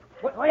 crazy ape.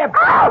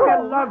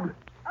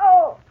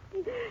 Oh!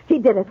 He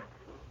did it.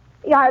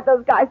 He hired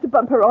those guys to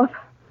bump her off.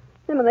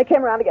 Then when they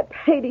came around to get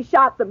paid, he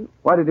shot them.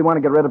 Why did he want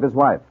to get rid of his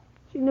wife?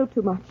 She knew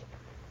too much.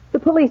 The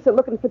police are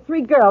looking for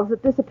 3 girls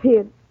that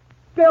disappeared.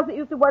 Girls that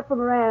used to work for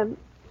Moran.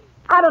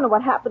 I don't know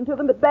what happened to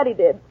them, but Betty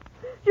did.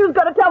 She was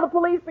going to tell the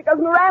police because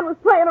Moran was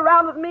playing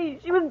around with me.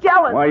 She was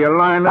jealous. Why, you're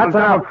lying That's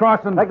down enough.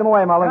 crossing. Take them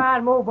away, Mullins. Come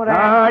on, move, All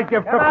right,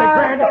 give 50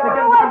 grand.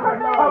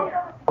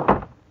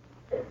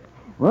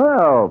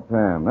 Well,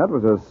 Pam, that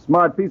was a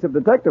smart piece of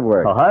detective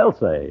work. I'll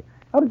say.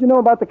 How did you know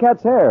about the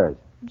cat's hairs?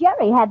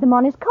 Jerry had them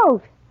on his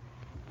coat.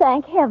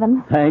 Thank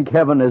heaven. Thank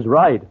heaven is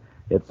right.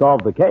 It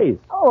solved the case.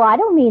 Oh, I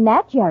don't mean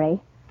that,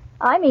 Jerry.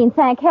 I mean,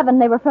 thank heaven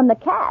they were from the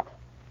cat,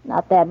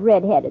 not that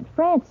red-headed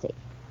Francie.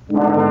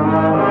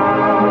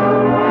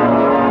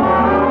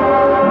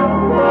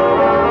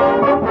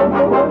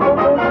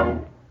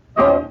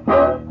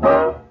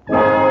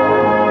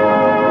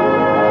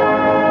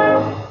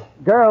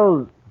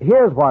 Girls,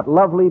 here's what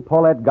lovely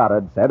Paulette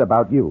Goddard said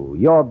about you,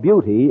 your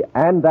beauty,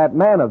 and that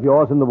man of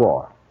yours in the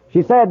war.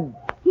 She said,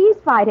 He's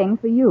fighting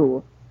for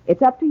you.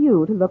 It's up to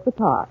you to look the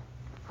part.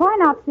 Why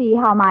not see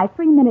how my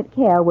 3-minute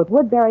care with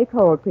Woodbury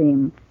Cold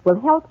Cream will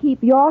help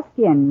keep your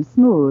skin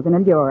smooth and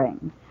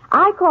enduring?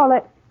 I call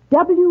it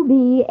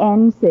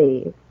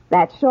WBNC.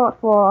 That's short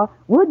for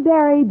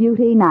Woodbury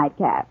Beauty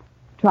Nightcap.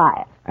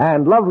 Try it.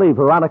 and lovely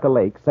Veronica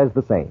Lake says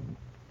the same.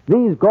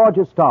 These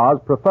gorgeous stars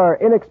prefer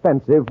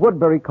inexpensive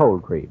Woodbury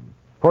Cold Cream.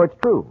 For it's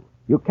true,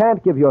 you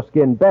can't give your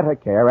skin better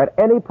care at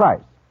any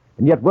price.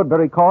 And yet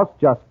Woodbury costs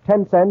just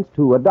 10 cents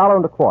to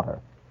 $1.25.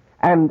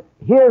 And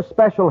here's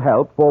special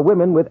help for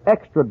women with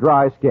extra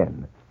dry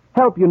skin.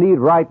 Help you need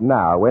right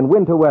now when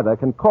winter weather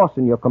can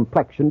coarsen your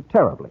complexion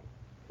terribly.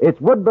 It's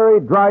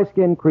Woodbury Dry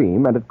Skin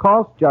Cream, and it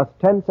costs just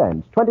 10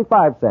 cents,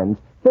 25 cents,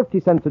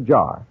 50 cents a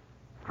jar.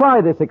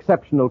 Try this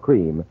exceptional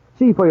cream.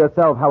 See for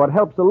yourself how it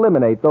helps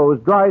eliminate those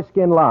dry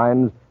skin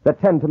lines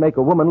that tend to make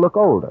a woman look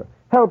older.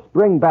 Helps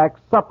bring back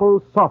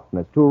supple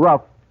softness to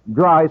rough,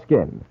 dry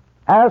skin.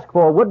 Ask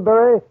for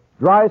Woodbury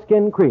Dry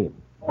Skin Cream.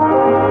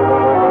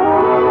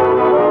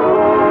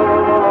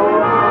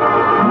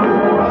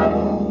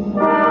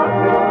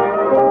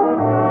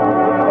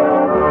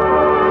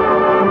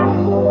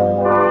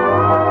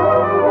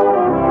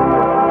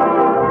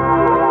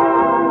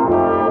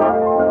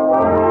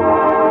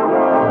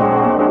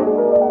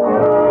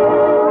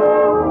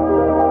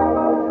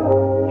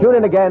 Tune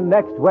in again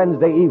next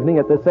Wednesday evening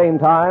at the same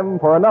time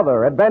for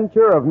another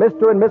adventure of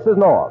Mr. and Mrs.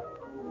 North.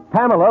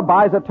 Pamela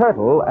buys a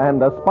turtle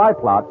and a spy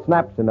plot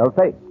snaps in her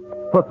face.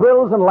 For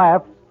thrills and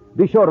laughs,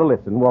 be sure to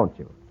listen, won't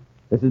you?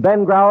 This is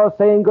Ben Grauer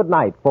saying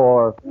goodnight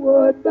for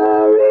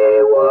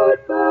Woodbury,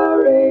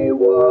 Woodbury,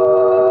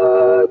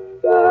 Woodbury,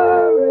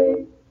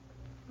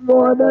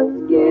 for the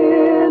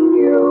skin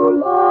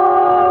you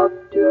love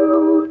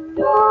to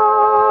touch.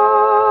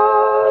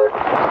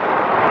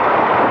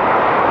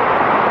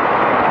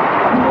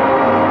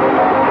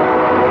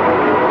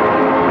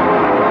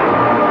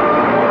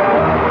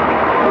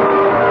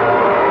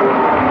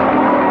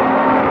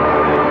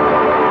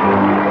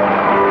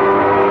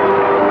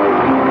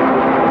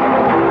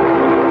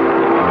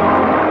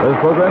 This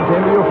program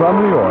came to you from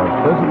New York.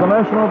 This is the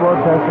National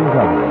Broadcasting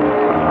Company.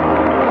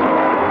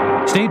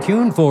 Stay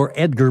tuned for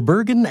Edgar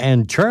Bergen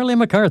and Charlie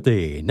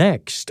McCarthy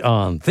next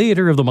on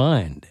Theater of the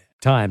Mind.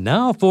 Time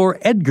now for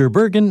Edgar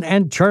Bergen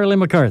and Charlie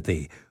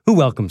McCarthy, who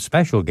welcome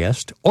special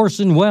guest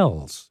Orson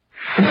Welles.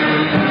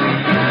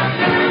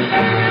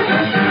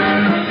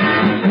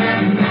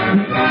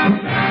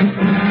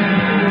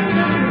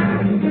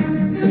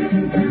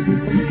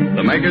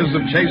 The makers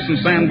of Chase and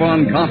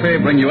Sanborn Coffee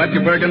bring you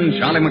Edgar Bergen,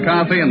 Charlie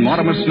McCarthy, and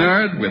Mortimer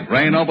Snerd with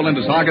Ray Noble and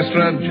his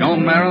orchestra,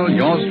 Joan Merrill,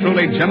 yours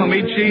truly, Jim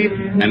Amici,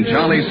 and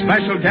Charlie's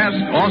special guest,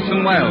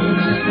 Orson Welles.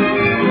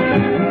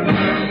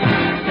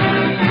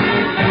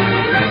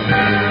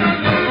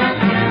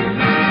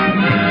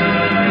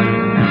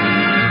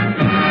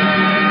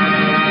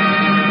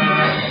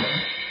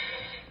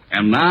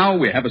 And now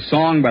we have a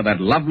song by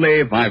that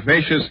lovely,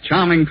 vivacious,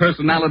 charming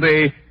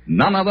personality,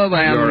 none other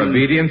than... Your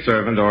obedient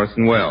servant,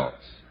 Orson Welles.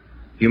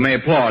 You may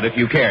applaud if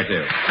you care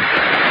to.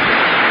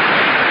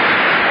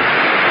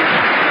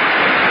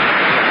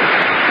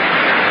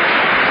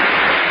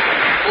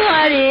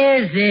 What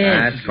is it?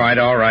 That's quite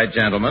all right,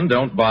 gentlemen.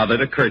 Don't bother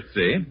to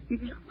curtsy.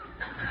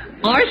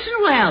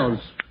 Orson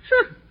Welles.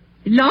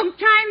 Long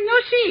time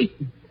no see.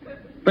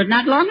 But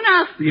not long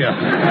enough. Yeah.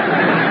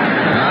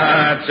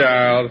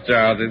 Charles,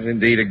 it's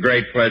indeed a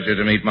great pleasure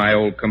to meet my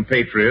old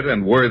compatriot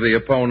and worthy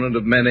opponent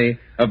of many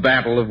a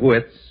battle of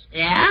wits.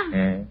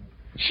 Yeah?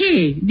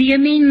 Gee, do you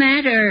mean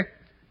that,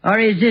 or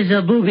is this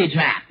a booby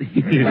trap?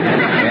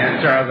 Yeah,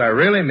 Charles, I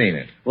really mean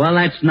it. Well,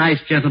 that's nice,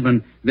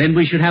 gentlemen. Then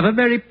we should have a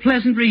very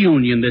pleasant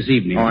reunion this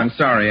evening. Oh, I'm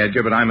sorry,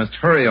 Edgar, but I must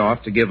hurry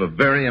off to give a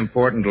very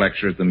important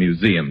lecture at the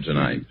museum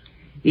tonight.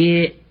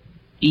 You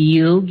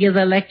give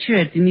a lecture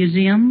at the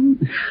museum?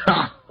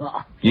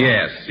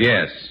 Yes.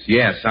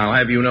 I'll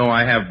have you know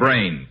I have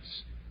brains.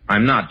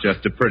 I'm not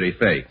just a pretty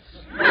face.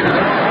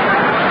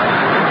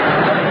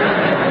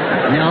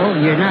 No,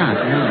 you're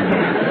not, no.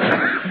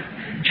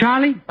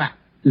 Charlie,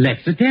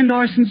 let's attend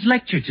Orson's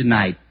lecture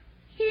tonight.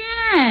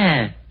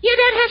 Yeah,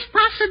 that has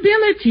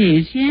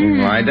possibilities,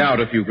 yeah. I doubt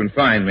if you can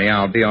find me.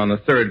 I'll be on the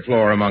third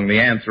floor among the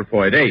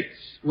anthropoid apes.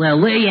 Well,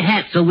 wear your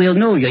hat so we'll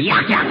know you.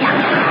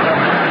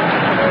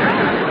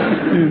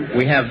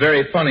 We have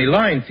very funny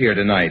lines here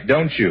tonight,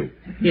 don't you?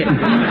 Yeah.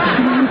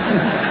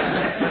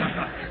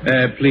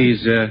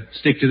 Please,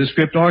 stick to the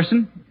script,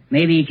 Orson.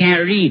 Maybe you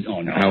can't read.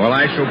 Oh, no. Well,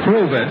 I shall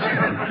prove it.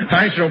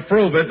 I shall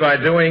prove it by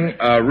doing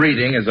a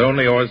reading as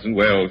only Orson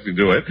Welles could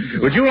do it.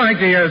 Would you like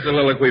to hear a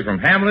soliloquy from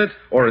Hamlet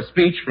or a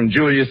speech from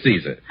Julius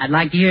Caesar? I'd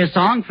like to hear a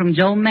song from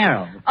Joan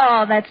Merrill.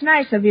 Oh, that's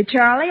nice of you,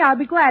 Charlie. I'll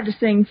be glad to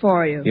sing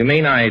for you. You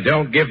mean I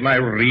don't give my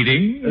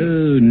reading?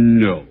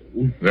 No.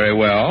 Very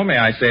well. May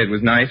I say it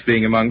was nice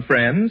being among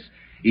friends,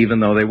 even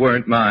though they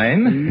weren't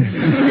mine.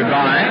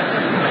 Goodbye.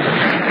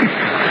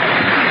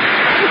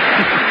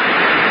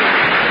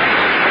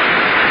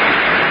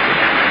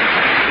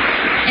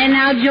 And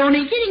now,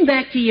 Joni, getting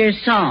back to your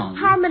song.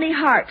 How many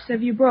hearts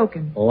have you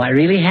broken? Oh, I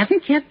really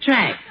haven't kept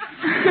track.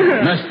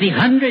 Must be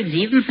hundreds,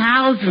 even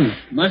thousands.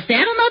 Must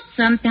add them up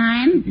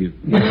sometime.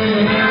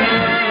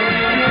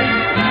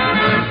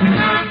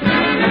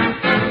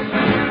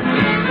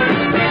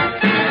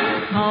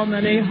 How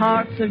many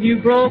hearts have you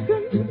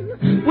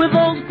broken with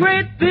those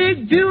great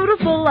big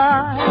beautiful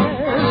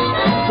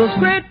eyes? Those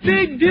great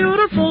big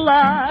beautiful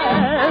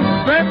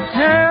eyes that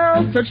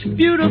tell such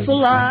beautiful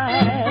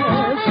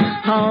lies.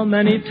 How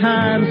many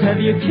times have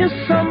you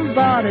kissed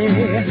somebody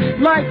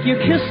like you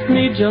kissed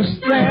me just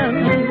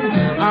then?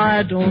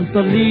 I don't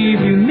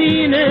believe you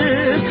mean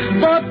it,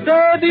 but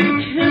baby,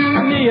 kiss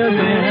me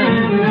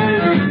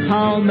again.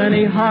 How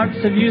many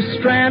hearts have you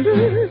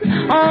stranded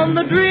on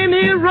the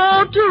dreamy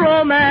road to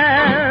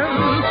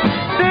romance?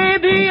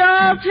 Baby,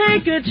 I'll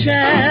take a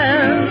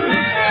chance.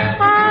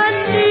 I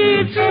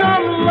need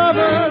some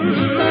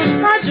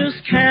lovin'. I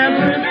just can't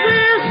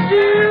resist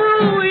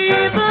you,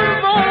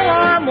 even though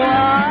I'm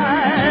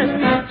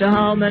wise. To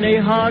how many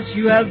hearts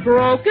you have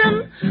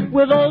broken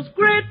with those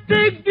great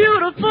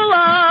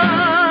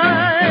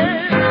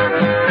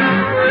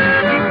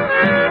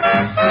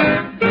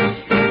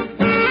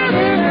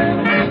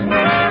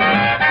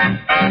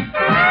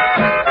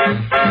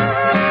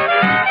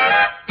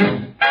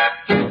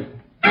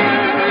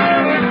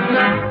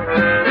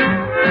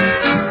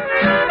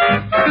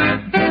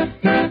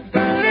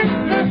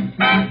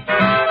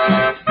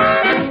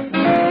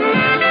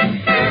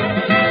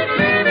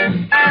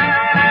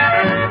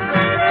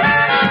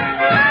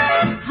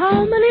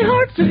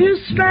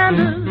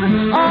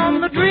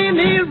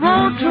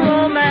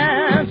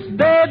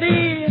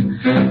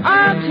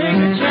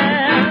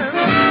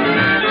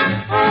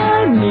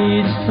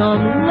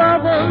some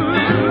lovin'.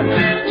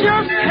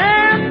 Just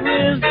can't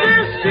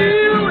resist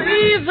you,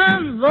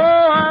 even though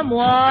I'm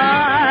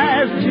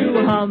wise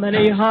to how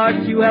many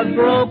hearts you have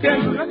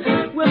broken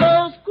with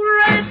those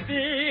great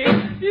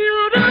big,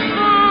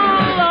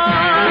 beautiful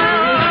eyes.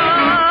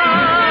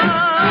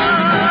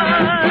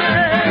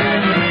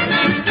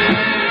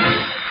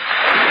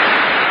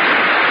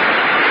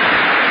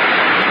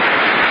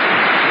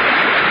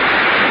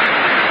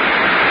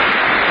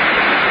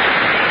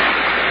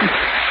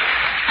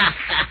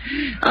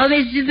 Oh,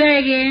 Mr.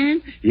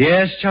 Bergen?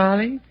 Yes,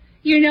 Charlie?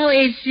 You know,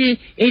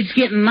 it's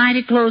getting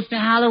mighty close to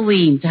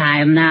Halloween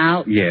time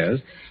now. Yes.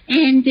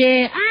 And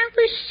I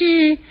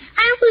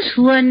was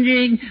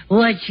wondering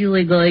what you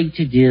were going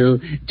to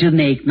do to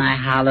make my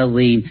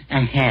Halloween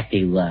a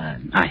happy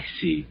one. I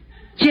see.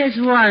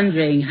 Just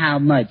wondering how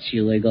much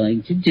you were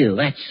going to do,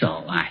 that's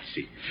all. I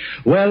see.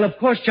 Well, of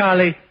course,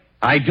 Charlie,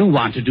 I do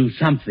want to do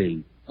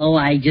something. Oh,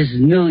 I just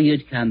knew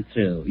you'd come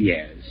through.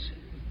 Yes.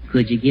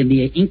 Could you give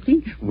me an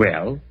inkling?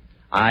 Well,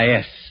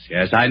 yes,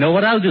 I know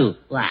what I'll do.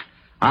 What?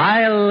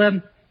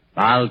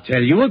 I'll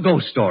tell you a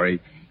ghost story.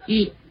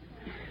 A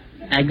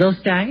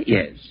ghost story?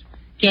 Yes.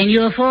 Can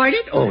you afford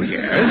it? Oh,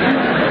 yes.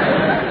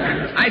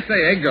 I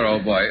say, Edgar,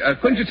 old boy,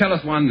 couldn't you tell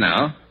us one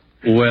now?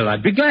 Well,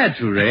 I'd be glad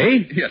to,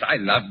 Ray. Yes, I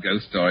love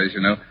ghost stories,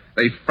 you know.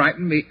 They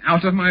frighten me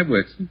out of my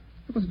wits. It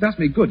does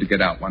me good to get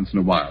out once in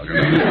a while, you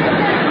know.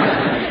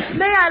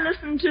 May I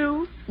listen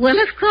to? Well,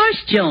 of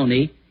course,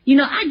 Joni. You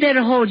know, I'd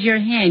better hold your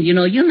hand. You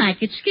know, you might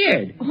get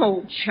scared.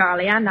 Oh,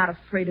 Charlie, I'm not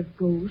afraid of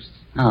ghosts.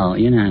 Oh,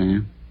 you're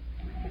not.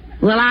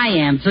 Well, I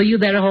am, so you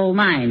better hold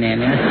mine then.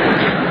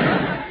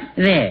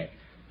 There.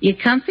 You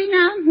comfy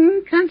now?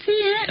 Comfy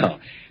yet? Oh.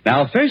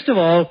 Now, first of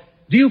all,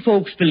 do you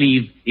folks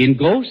believe in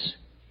ghosts?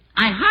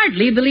 I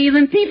hardly believe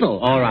in people.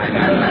 All right.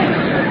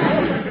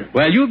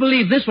 Well, you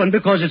believe this one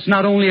because it's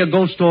not only a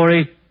ghost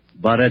story,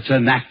 but it's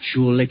an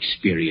actual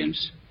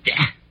experience.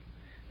 Yeah.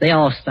 They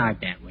all start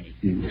that way.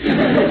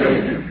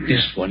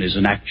 This one is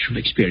an actual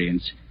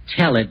experience.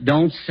 Tell it,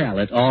 don't sell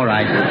it. All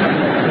right.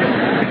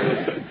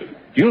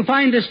 You'll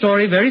find this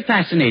story very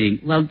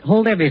fascinating. Well,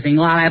 hold everything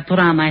while I put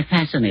on my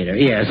fascinator.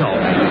 Yes, all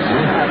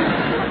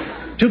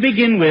right. To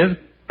begin with,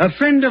 a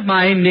friend of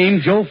mine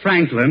named Joe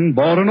Franklin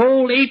bought an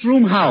old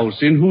 8-room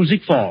house in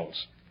Hoosick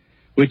Falls,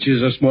 which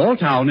is a small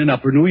town in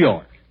upper New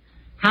York.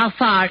 How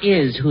far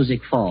is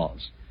Hoosick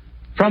Falls?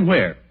 From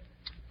where?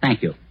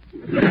 Thank you.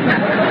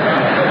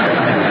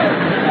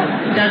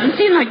 Doesn't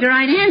seem like the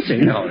right answer.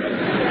 No.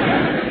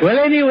 Well,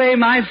 anyway,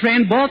 my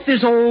friend bought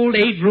this old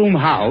 8-room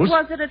house.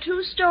 Was it a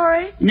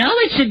 2-story? No,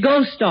 it's a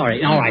ghost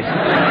story. All right.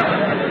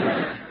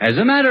 As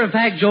a matter of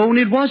fact, Joan,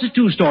 it was a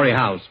 2-story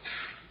house.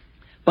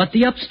 But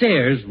the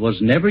upstairs was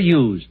never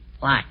used.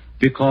 Why?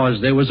 Because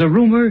there was a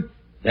rumor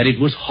that it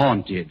was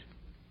haunted.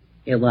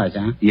 It was,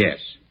 huh? Yes.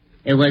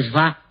 It was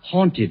what?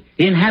 Haunted.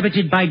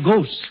 Inhabited by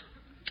ghosts.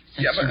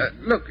 Yeah, but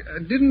look,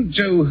 didn't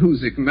Joe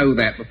Hoosick know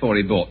that before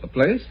he bought the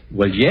place?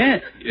 Well, yeah.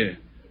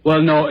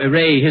 Well, no,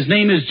 Ray, his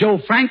name is Joe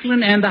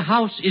Franklin, and the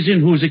house is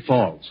in Hoosick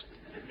Falls.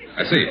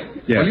 I see.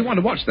 Yeah. Well, you want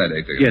to watch that,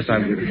 Edgar? Yes, I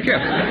will.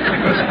 Careful.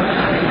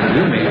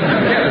 You may.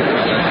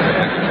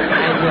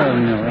 Well,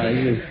 no,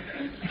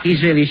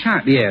 he's really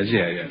sharp. Yes,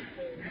 yeah.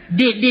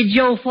 Did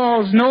Joe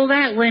Falls know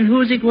that when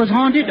Hoosick was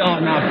haunted? Oh,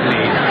 now,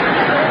 please.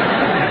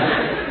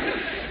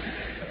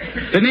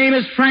 The name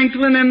is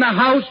Franklin, and the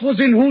house was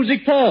in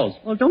Hoosick Falls.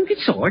 Well, don't get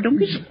sore.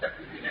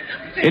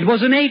 It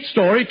was an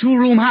 8-story,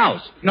 2-room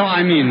house. No,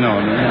 I mean,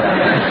 no.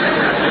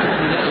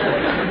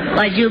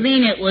 But you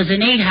mean it was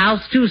an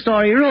 8-house,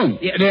 2-story room?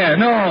 Yeah,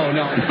 no.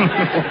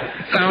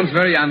 Sounds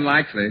very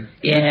unlikely.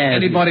 Yeah.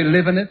 Anybody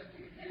live in it?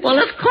 Well,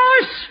 of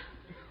course.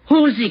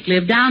 Hoosick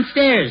lived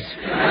downstairs.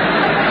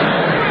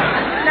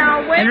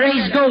 Now, wait and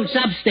raised goats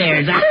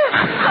upstairs.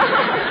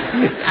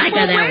 Wait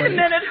a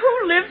minute.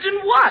 Who lived in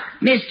what?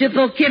 Mr.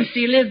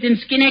 Poughkeepsie lived in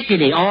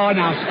Schenectady. Oh,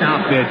 now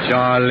stop it,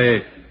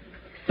 Charlie.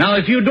 Now,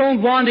 if you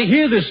don't want to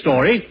hear this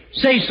story,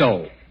 say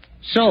so.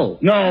 So?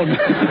 No. Oh,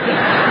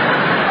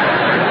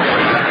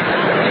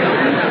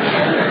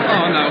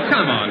 no,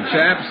 come on,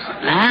 chaps.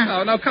 Huh?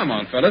 Oh, no, come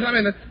on, fellas. I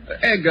mean,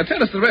 Edgar,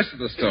 tell us the rest of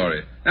the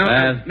story.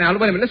 Now,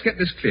 wait a minute. Let's get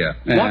this clear.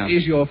 What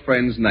is your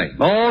friend's name?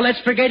 Oh, let's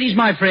forget he's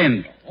my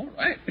friend. All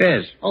right.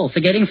 Yes. Oh,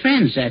 forgetting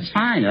friends. That's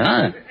fine.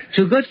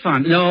 Too good for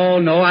him.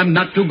 No, I'm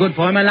not too good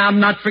for him, and I'm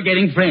not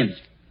forgetting friends.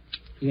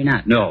 You're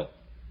not? No.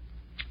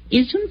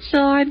 Isn't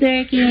so,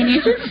 Bergen?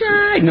 Isn't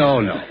so?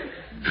 No.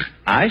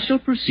 I shall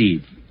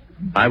proceed.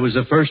 I was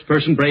the first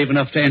person brave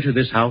enough to enter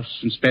this house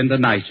and spend the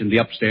night in the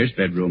upstairs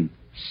bedroom.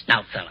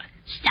 Stout fella.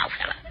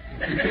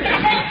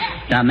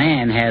 The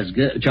man has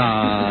good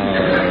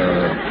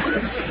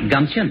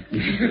gumption.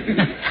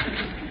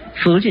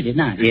 Fooled you, didn't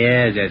I?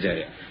 Yes.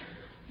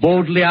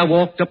 Boldly I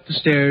walked up the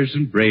stairs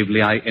and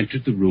bravely I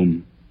entered the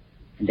room.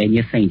 And then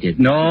you fainted.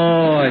 No,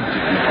 I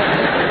didn't.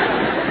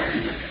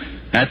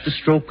 At the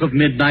stroke of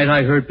midnight,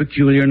 I heard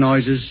peculiar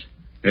noises,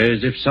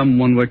 as if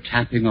someone were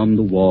tapping on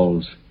the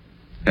walls.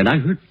 And I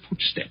heard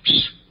footsteps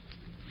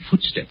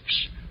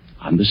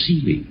on the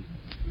ceiling.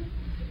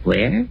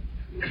 Where?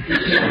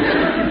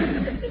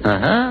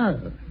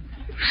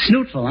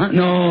 Snootful, huh?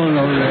 No.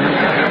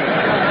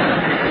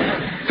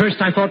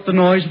 First I thought the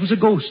noise was a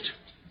ghost.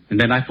 And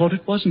then I thought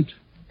it wasn't.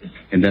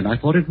 And then I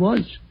thought it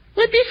was.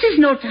 Well, this is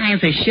no time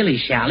for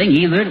shilly-shallying.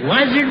 Either it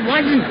was or it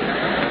wasn't.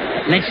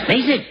 Let's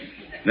face it.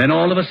 Then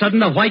all of a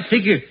sudden, a white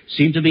figure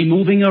seemed to be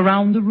moving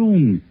around the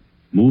room.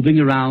 Moving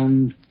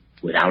around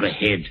without a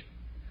head.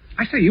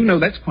 I say,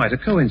 that's quite a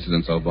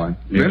coincidence, old boy.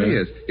 It really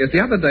is. Yes,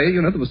 the other day,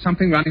 there was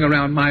something running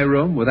around my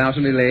room without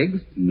any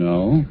legs.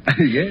 No.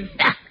 Yes.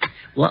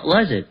 What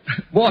was it?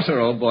 Water,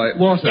 old boy.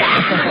 Water.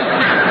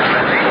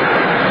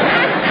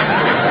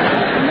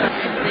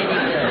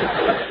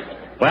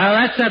 Well,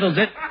 that settles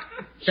it.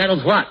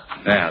 Settles what?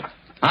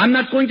 I'm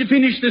not going to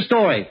finish the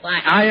story. Why?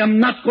 I am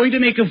not going to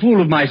make a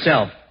fool of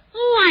myself.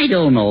 Oh, I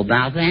don't know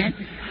about that.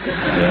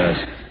 Yes.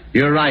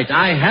 You're right.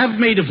 I have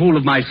made a fool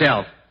of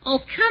myself. Oh,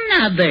 come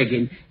now,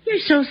 Bergen. You're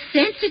so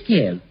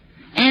sensitive.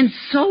 And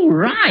so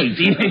right.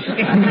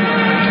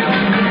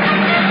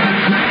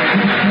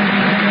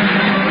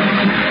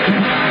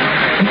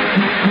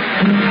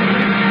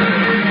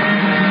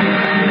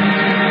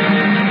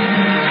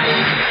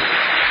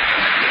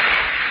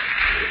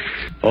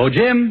 Oh,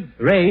 Jim,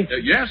 Ray.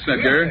 Yes,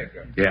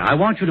 Edgar. Yeah, I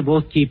want you to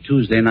both keep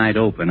Tuesday night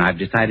open. I've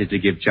decided to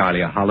give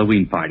Charlie a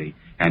Halloween party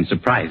and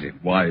surprise him.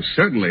 Why,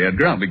 certainly,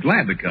 Edgar. I'll be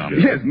glad to come.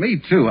 Yes, me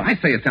too. I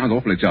say it sounds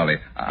awfully jolly.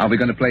 Are we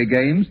going to play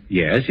games?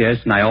 Yes,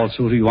 and I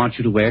also want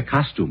you to wear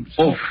costumes.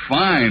 Oh,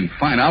 fine.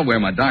 I'll wear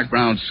my dark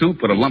brown suit,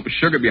 put a lump of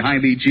sugar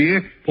behind each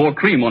ear, pour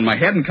cream on my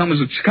head, and come as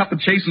a cup of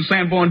Chase and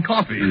Sanborn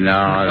coffee. No.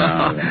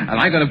 And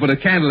I'm going to put a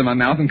candle in my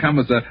mouth and come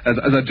as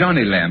a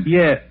Johnny Lamp.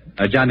 Yeah.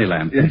 A Johnny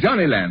Lamp. Yeah,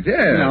 Johnny Lamp,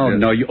 yeah.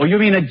 No. You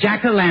mean a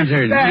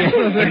jack-o'-lantern? Yes.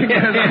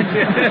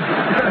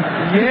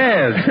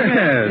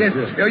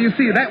 You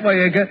see, that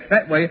way, Edgar,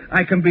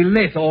 I can be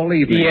lit all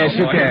evening. Yes,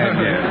 you can.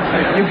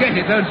 Yes. You get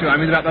it, don't you? I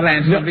mean, about the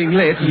lantern being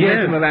lit.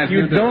 Yes,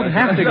 you don't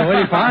have to go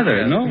any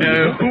farther, no.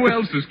 Who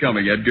else is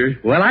coming, Edgar?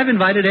 Well, I've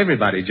invited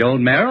everybody.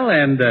 Joan Merrill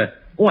and, I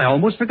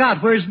almost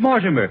forgot. Where's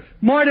Mortimer?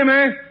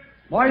 Mortimer!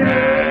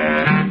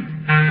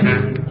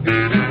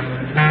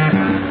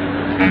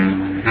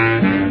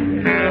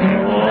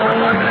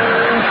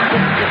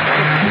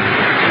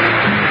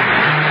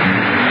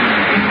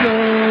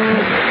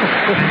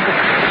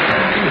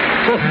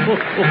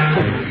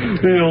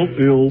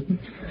 Help.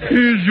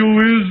 Is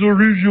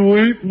you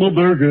ain't, my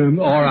Bergen.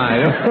 All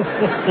right.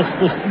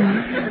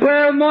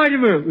 Well,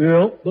 Mortimer.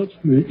 Yeah, that's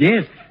me.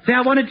 Yes. Say,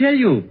 I want to tell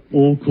you.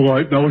 Oh,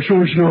 quite. Now,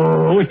 sure.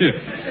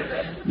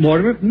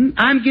 Mortimer,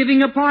 I'm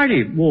giving a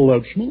party. Well,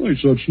 that's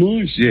nice.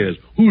 Yes.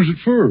 Who's it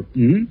for?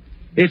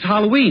 It's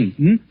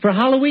Halloween. For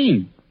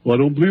Halloween. Well, I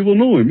don't believe I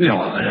know him.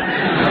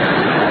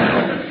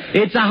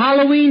 It's a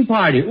Halloween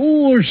party.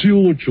 Oh, I see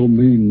what you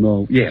mean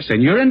now. Yes,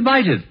 and you're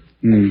invited.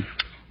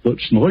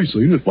 That's nice,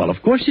 ain't it? Well,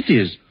 of course it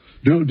is.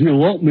 Do you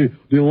want me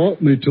to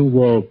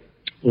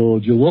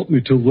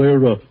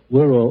wear a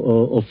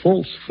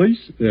false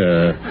face?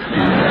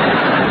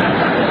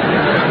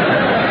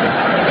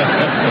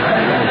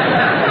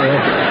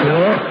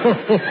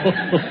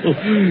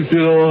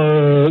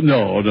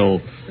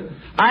 No.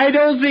 I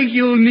don't think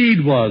you'll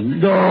need one.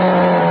 No.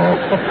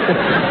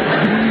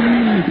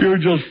 You're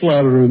just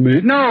flattering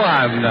me. No,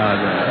 I'm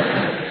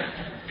not.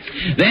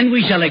 Then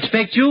we shall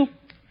expect you.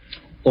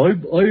 I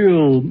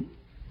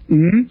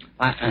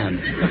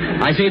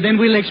say then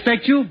we'll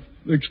expect you.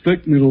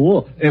 Expect me to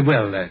what?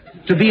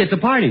 To be at the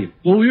party.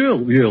 Oh, yeah,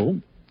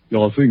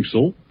 I think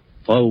so.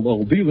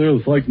 I'll be there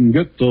if I can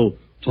get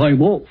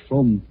time off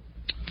from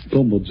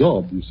a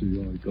job. You see,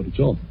 I got a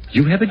job.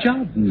 You have a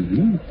job?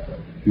 Mm-hmm.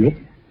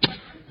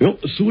 Yep,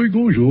 that's the way it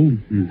goes,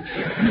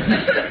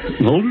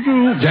 How to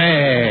do?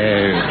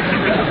 Dang.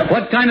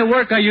 What kind of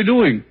work are you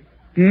doing?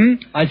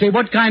 I say,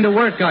 what kind of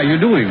work are you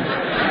doing?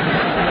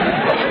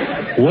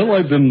 Well,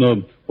 I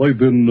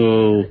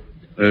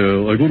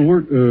go to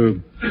work,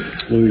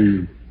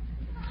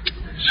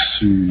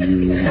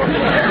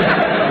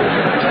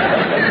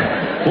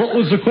 what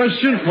was the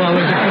question?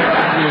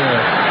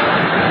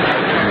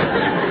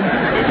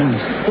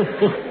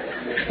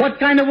 What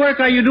kind of work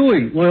are you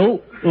doing? Well,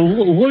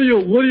 what do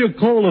you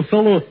call a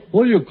fellow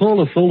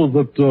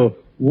that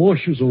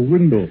washes a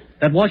window?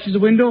 That washes a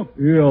window?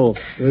 Yeah,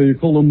 you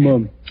call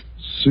him,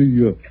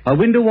 a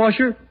window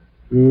washer?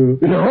 Yeah,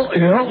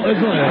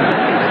 that's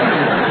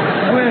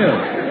right. Well,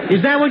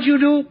 is that what you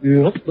do?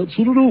 Yep, that's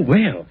what I do.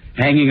 Well,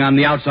 hanging on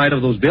the outside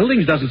of those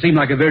buildings doesn't seem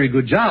like a very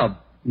good job.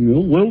 Yeah,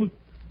 well, it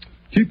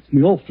keeps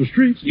me off the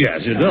streets.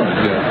 Yes, it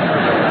does.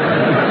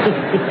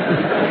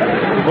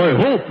 I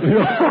hope.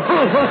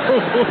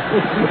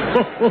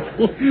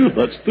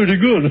 That's pretty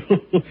good.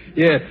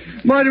 Yeah.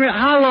 Martin,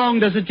 how long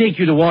does it take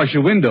you to wash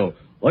your window?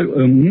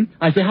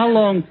 I say, how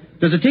long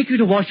does it take you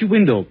to wash your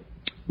window?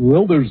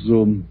 Well, there's,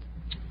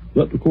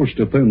 that, of course,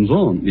 depends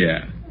on.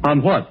 Yeah.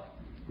 On what?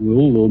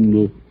 Well,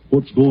 on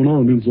what's going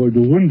on inside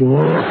the window.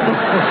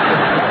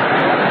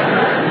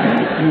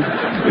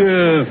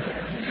 Yeah.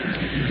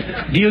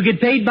 Do you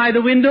get paid by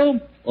the window?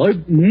 I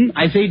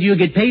say, do you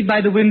get paid by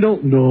the window?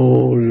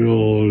 No.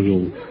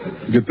 You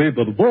get paid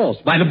by the boss.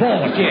 By the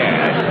boss,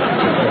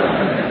 yeah.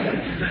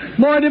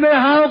 going to be,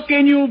 how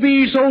can you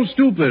be so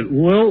stupid?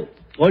 Well,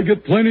 I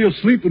get plenty of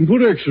sleep and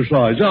good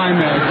exercise.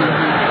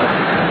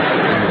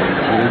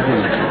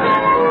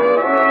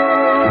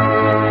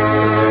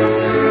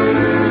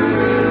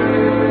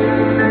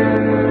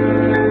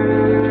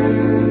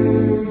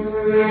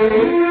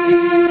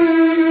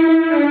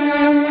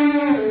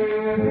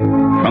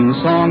 From the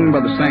song by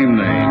the same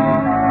name,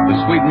 the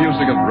sweet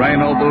music of Ray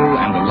Noble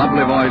and the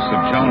lovely voice of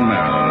Joan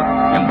Merrill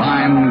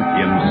combined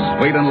in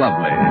Sweet and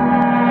Lovely.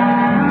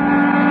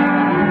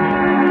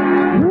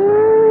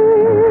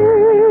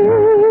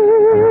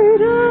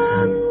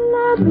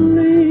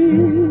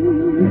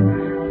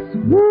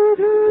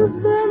 Sweeter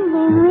than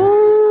the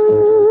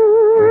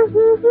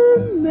roses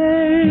in May,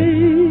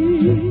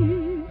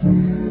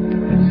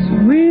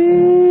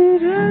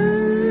 sweet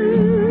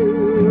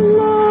and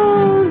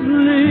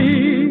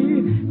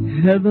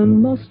lovely. Heaven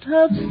must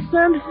have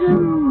sent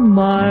him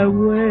my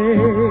way.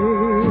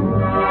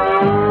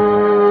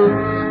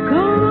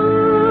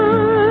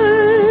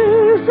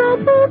 Skies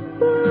up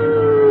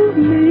above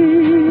me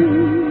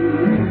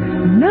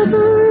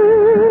never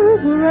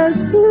were as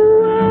blue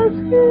as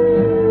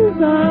his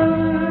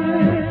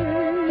eyes,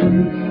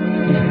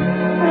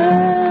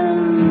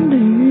 and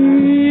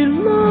he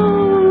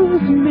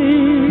loves me.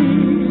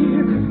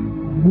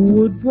 Who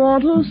would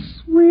want a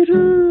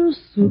sweeter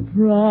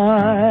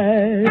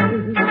surprise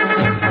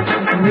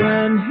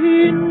when he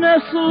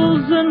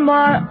nestles in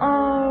my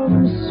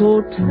arms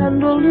so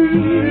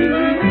tenderly?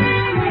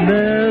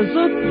 There's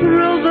a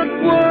thrill that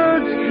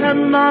words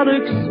cannot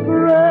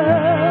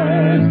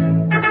express.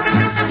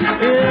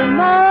 In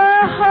my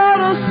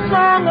heart a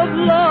song of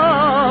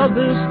love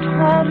is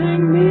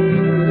taunting me.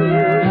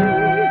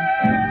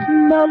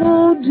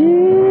 Melody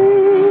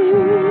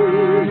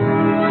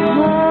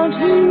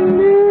haunting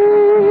me.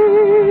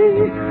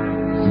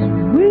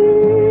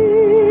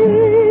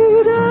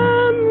 Sweet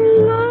and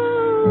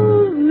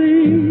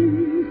lovely,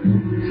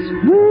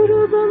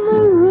 sweeter than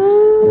the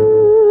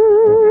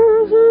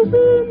roses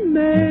in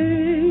May.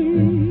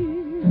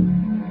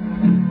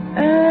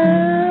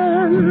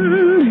 And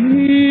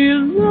he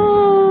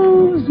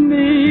loves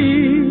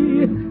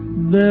me.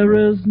 There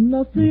is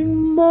nothing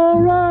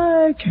more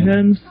I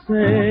can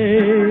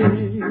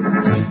say.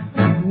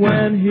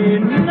 When he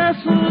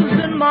nestles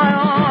in my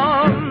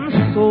arms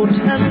so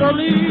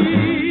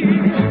tenderly,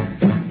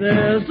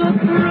 there's a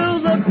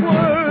thrill that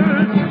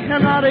words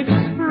cannot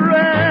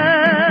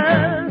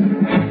express.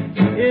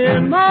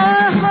 In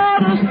my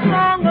heart a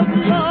song of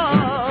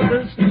love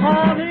is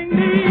haunting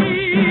me.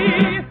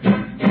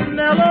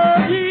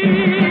 Melody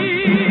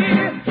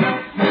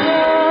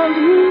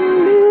haunting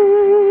me.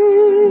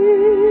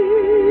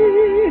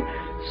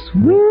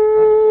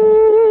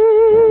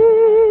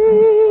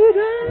 Sweet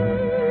and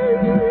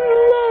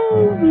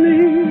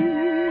lovely,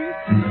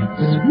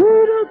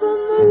 sweeter than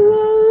the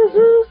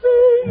roses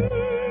in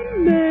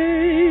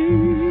May.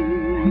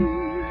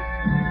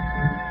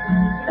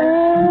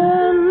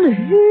 And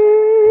he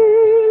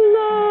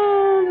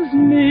loves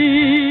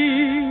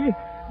me.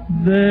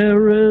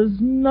 There is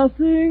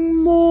nothing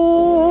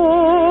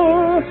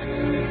more I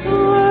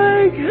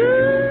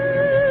can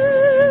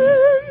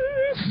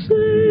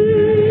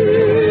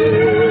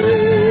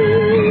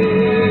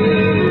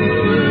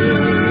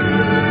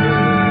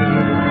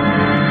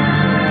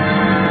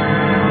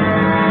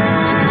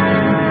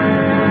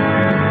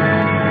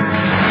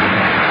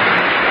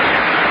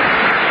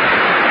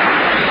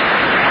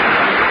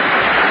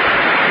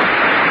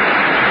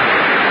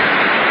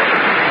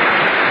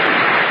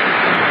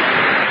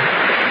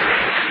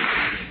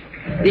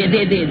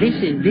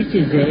This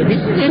is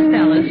it,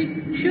 fellas.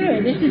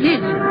 Sure, this is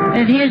it.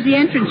 And here's the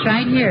entrance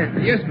right here.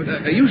 Yes, but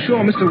are you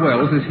sure Mr.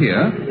 Wells is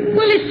here?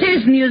 Well, it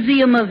says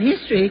Museum of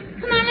History.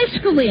 Come on, let's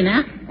go in,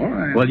 huh? All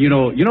right. Well, you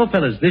know,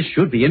 fellas, this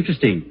should be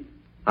interesting.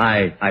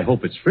 I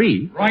hope it's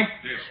free. Right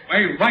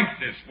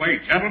this way,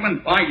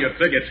 gentlemen. Buy your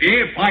tickets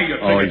here, buy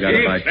your Oh, you tickets gotta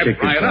here. buy Step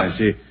tickets, right up. I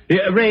see. Yeah,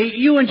 Ray,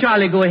 you and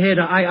Charlie go ahead.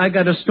 I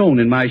got a stone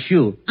in my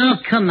shoe. Oh,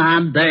 come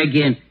on,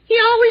 Bergen. He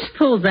always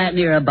pulls that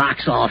near a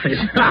box office.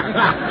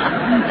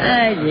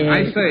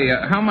 I say,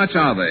 how much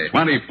are they?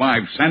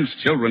 25 cents,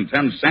 children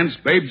 10 cents,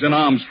 babes in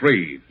arms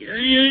free.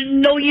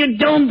 No, you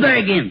don't,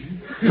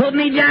 Bergen. Put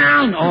me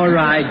down. All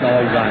right.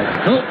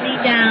 Put me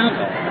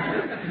down.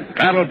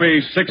 That'll be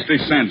 60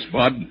 cents,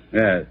 bud.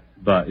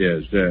 But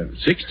yes,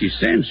 60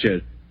 cents.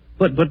 Yes.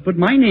 But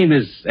my name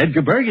is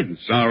Edgar Bergen.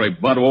 Sorry,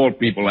 bud, all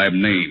people have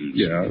names.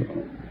 Yeah.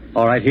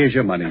 All right, here's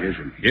your money.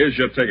 Here's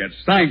your tickets.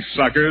 Thanks,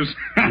 suckers.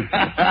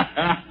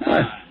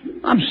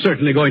 I'm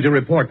certainly going to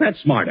report that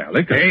smart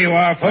aleck. Here you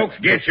are, folks.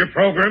 Get your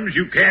programs.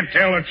 You can't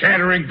tell a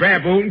chattering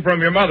baboon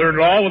from your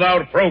mother-in-law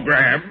without a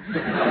program.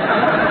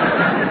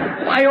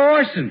 Why,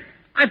 Orson,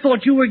 I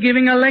thought you were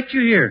giving a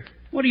lecture here.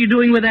 What are you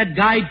doing with that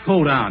guide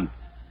coat on?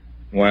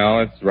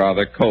 Well, it's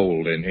rather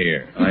cold in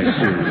here. I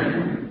see.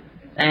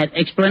 That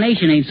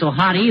explanation ain't so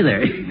hot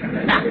either.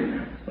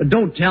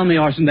 Don't tell me,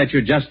 Orson, that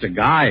you're just a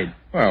guide.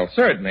 Well,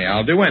 certainly.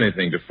 I'll do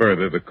anything to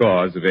further the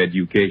cause of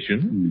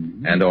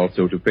education and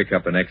also to pick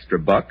up an extra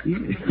buck.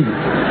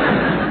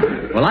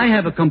 Well, I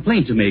have a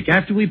complaint to make.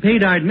 After we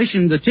paid our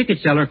admission, the ticket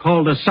seller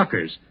called us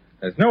suckers.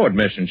 There's no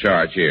admission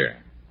charge here.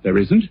 There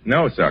isn't?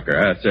 No,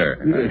 sucker, sir.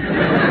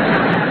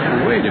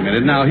 Wait a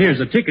minute. Now, here's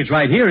the tickets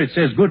right here. It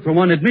says good for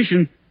one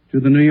admission to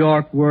the New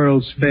York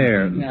World's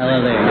Fair.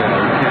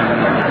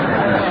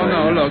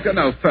 Oh,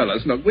 no,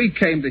 fellas, look, we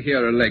came to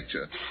hear a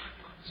lecture.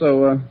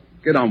 So,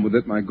 get on with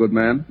it, my good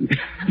man.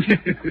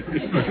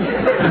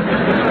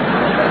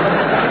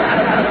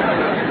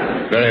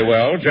 Very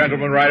well.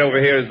 Gentlemen, right over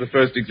here is the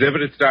first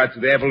exhibit. It starts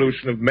with the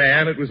evolution of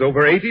man. It was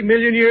over 80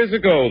 million years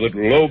ago that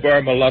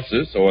Lobar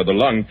mollussus, or the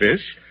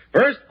lungfish,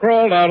 first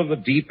crawled out of the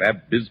deep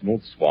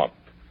abysmal swamp,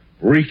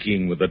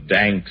 reeking with a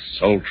dank,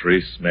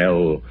 sultry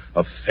smell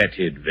of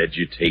fetid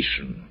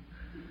vegetation.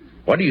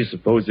 What do you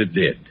suppose it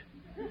did?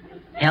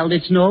 Held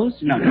its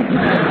nose? No.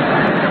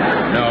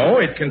 No,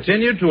 it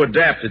continued to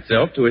adapt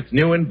itself to its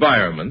new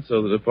environment,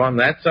 so that upon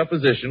that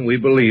supposition we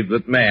believe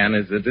that man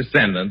is a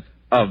descendant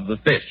of the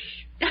fish.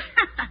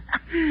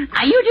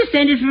 Are you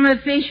descended from a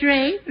fish,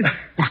 Ray?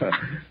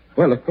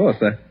 Well, of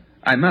course.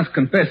 I must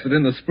confess that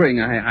in the spring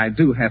I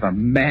do have a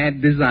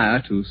mad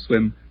desire to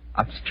swim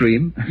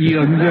upstream.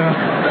 You know.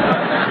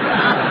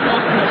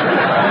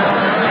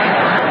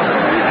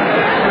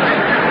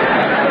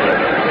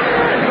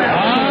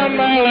 On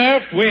my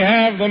left, we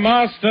have the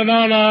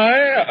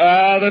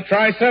mastodoni, the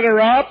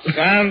triceratops,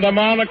 and the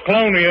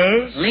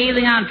monoclonias.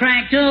 Leaving on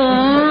track two.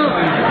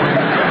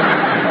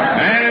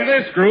 And in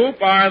this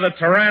group are the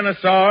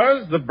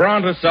tyrannosaurs, the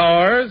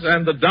brontosaurs,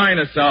 and the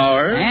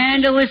dinosaurs.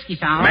 And a whiskey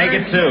sour. Make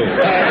it two.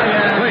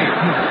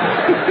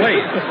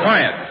 Please,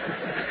 quiet.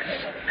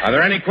 Are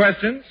there any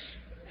questions?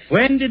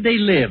 When did they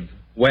live?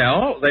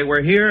 Well, they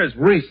were here as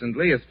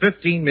recently as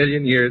 15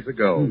 million years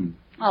ago.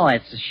 Oh,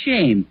 it's a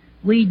shame.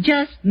 We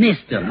just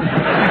missed them.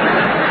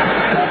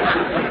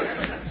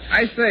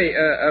 I say,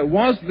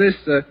 was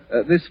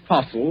this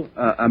fossil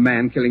a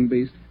man-killing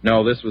beast?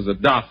 No, this was a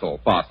docile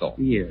fossil.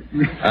 Yeah.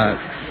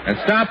 And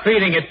stop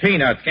feeding it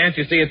peanuts. Can't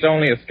you see it's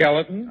only a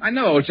skeleton? I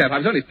know, old chap. I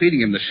was only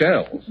feeding him the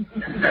shells.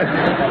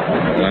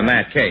 Well, in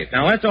that case.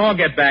 Now, let's all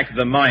get back to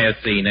the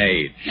Miocene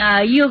age.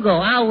 You go.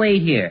 I'll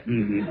wait here.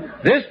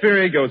 This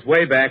period goes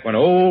way back when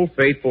old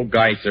faithful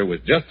Geyser was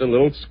just a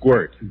little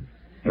squirt.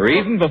 Or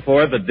even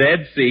before the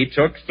Dead Sea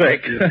took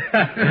sick. Isn't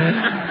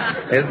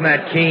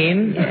that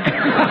keen?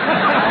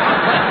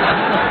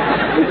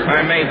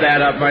 I made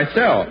that up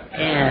myself.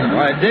 Yeah.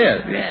 Well, I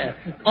did. Yeah.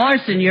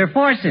 Orson, you're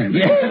forcing.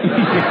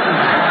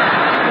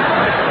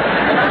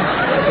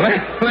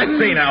 Let's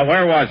see now.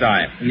 Where was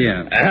I?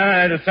 Yeah.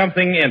 There's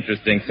something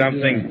interesting.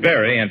 Something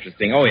very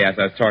interesting. Oh, yes,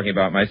 I was talking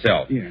about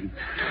myself. Yeah.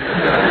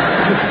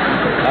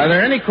 Are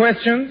there any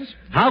questions?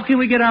 How can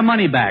we get our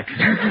money back?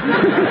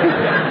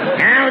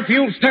 Now, if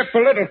you'll step a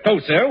little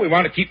closer, we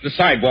want to keep the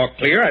sidewalk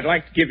clear. I'd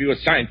like to give you a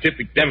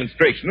scientific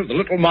demonstration of the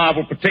little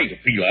marble potato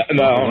peeler.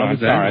 No, I'm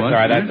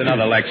sorry. That's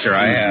another lecture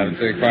I have.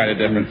 It's quite a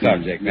different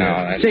subject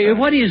now. Say,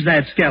 what is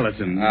that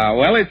skeleton?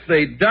 Well, it's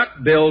the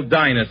duck-billed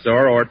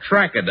dinosaur, or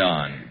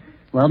trachodon.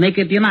 Well, make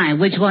up your mind.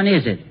 Which one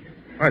is it?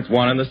 Well, it's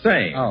one and the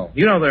same. Oh.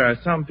 You know, there are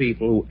some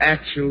people who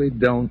actually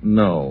don't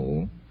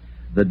know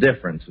the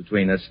difference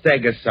between a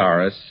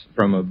stegosaurus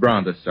from a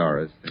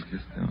brontosaurus. They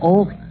just don't.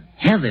 Oh,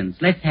 heavens.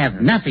 Let's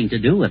have nothing to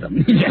do with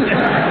them.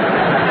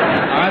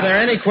 Are there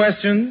any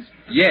questions?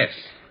 Yes.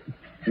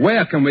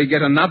 Where can we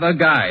get another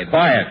guide?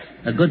 Quiet.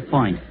 A good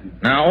point.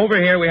 Now, over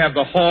here we have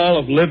the Hall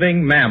of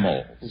Living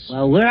Mammals.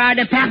 Well, where are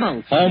the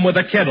pebbles? Home with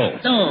the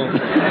kittles. Oh.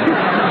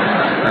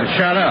 Now,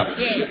 shut up.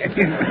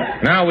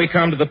 Now we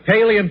come to the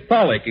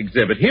Paleontologic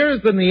exhibit.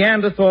 Here's the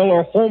Neanderthal,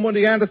 or Homo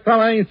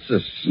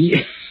neanderthalensis.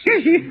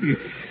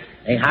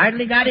 They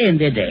hardly got in,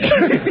 did they?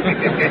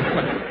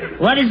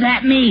 What does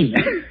that mean?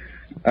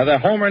 The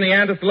Homo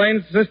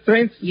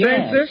neanderthalensis?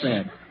 Yes.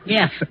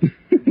 Yes.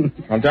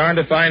 I'm darned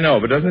if I know,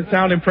 but doesn't it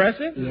sound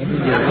impressive? Yes, it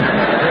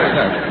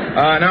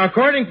does. Now,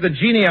 according to the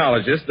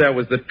genealogist, there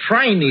was the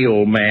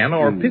Trineal man,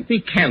 or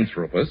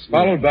Pithecanthropus,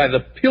 followed by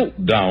the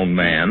Piltdown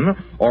man,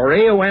 or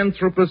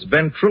Eoanthropus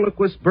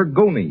ventriloquus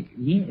burgoni.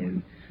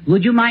 Yes.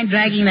 Would you mind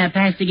dragging that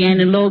past again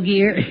in low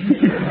gear?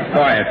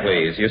 Quiet,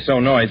 please. You're so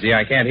noisy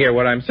I can't hear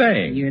what I'm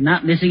saying. You're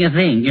not missing a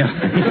thing.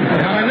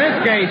 Now, in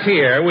this case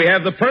here, we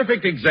have the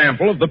perfect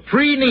example of the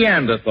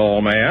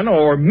pre-Neanderthal man,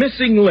 or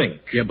missing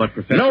link. Yeah, but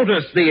Professor...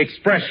 Notice the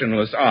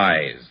expressionless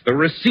eyes, the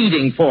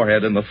receding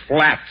forehead, and the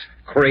flat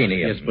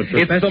cranium. Yes, but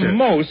Professor... It's the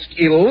most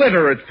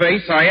illiterate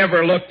face I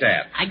ever looked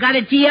at. I got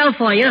a TL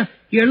for you.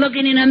 You're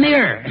looking in a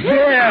mirror.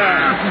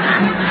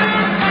 Yeah.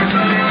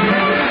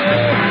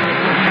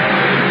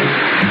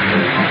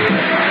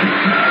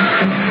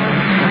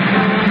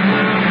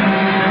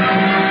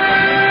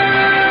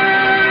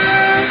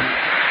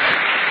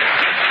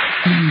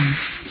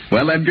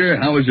 Well, Edgar,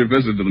 how was your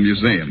visit to the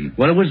museum?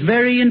 Well, it was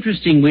very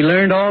interesting. We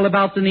learned all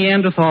about the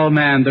Neanderthal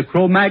man, the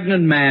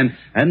Cro-Magnon man,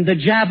 and the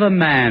Java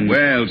man.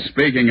 Well,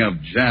 speaking of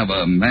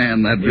Java,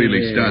 man, that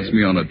really starts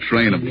me on a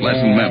train of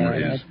pleasant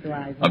memories.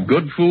 Of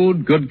good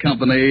food, good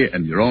company,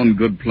 and your own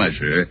good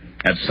pleasure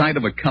at sight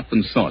of a cup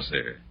and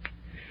saucer.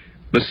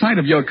 The sight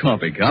of your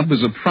coffee cup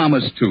is a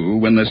promise, too,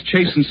 when there's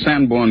Chase and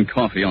Sanborn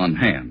coffee on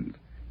hand.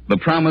 The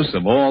promise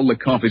of all the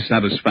coffee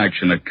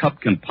satisfaction a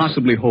cup can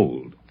possibly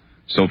hold.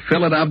 So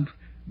fill it up,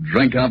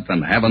 drink up,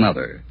 and have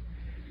another.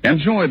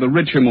 Enjoy the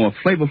richer, more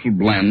flavorful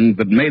blend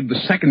that made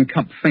the second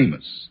cup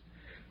famous.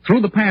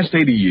 Through the past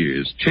 80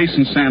 years, Chase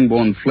and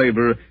Sanborn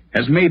flavor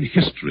has made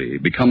history,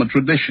 become a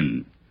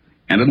tradition.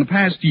 And in the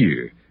past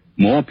year,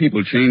 more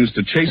people changed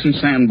to Chase and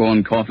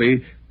Sanborn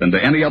coffee than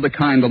to any other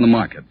kind on the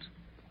market.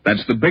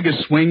 That's the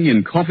biggest swing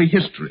in coffee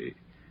history.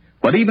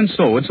 But even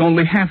so, it's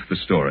only half the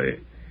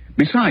story.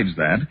 Besides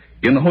that,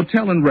 in the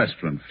hotel and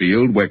restaurant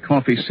field, where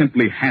coffee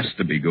simply has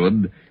to be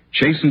good,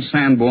 Chase and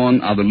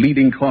Sanborn are the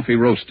leading coffee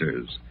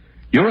roasters.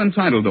 You're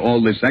entitled to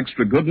all this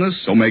extra goodness,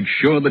 so make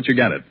sure that you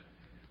get it.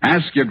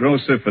 Ask your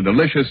grocer for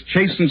delicious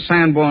Chase and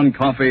Sanborn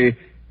coffee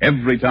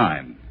every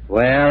time.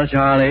 Well,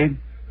 Charlie,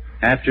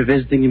 after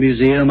visiting the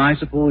museum, I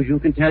suppose you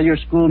can tell your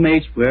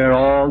schoolmates where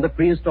all the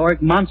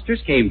prehistoric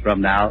monsters came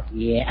from now.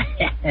 Yeah.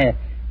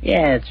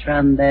 Yes,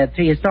 from the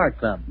Prehistoric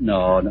Club.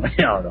 No.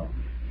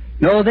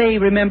 No, they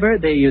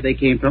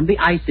came from the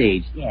Ice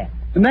Age. Yeah.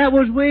 And that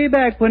was way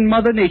back when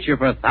Mother Nature,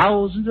 for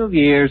thousands of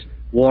years,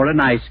 wore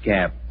an ice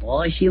cap.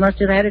 Oh, she must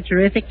have had a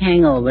terrific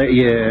hangover.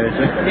 Yes.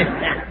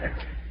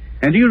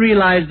 And do you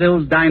realize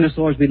those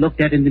dinosaurs we looked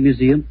at in the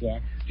museum? Yeah.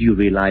 Do you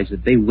realize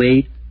that they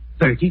weighed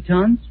 30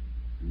 tons?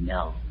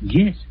 No.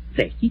 Yes,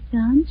 30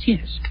 tons,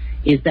 yes.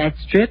 Is that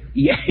strip?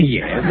 Yeah,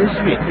 the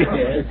strip,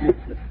 yes.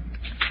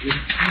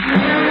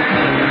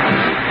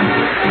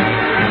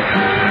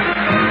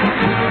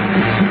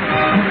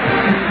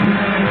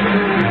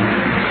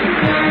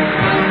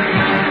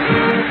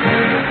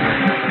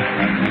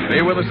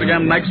 Be with us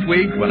again next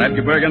week when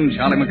Edgar Bergen,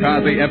 Charlie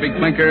McCarthy, Effie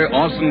Clinker,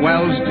 Orson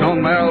Welles, Joan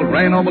Merrill,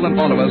 Ray Noble, and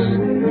all of us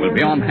will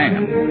be on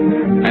hand.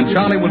 And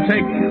Charlie will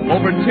take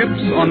over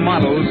tips on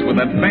models with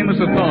that famous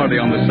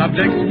authority on the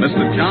subject,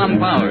 Mr. John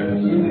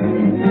Powers.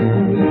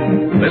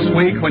 This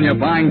week, when you're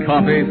buying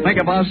coffee, think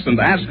of us and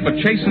ask for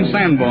Chase and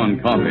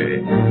Sanborn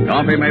coffee.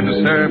 Coffee made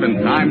to serve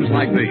in times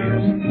like these.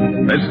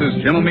 This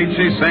is Jim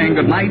Amici saying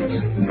good night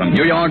from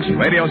New York's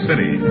Radio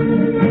City.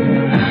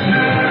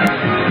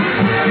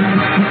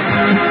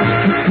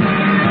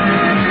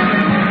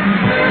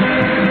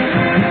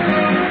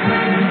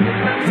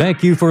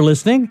 Thank you for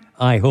listening.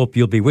 I hope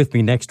you'll be with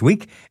me next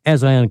week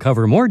as I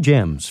uncover more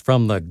gems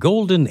from the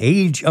golden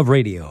age of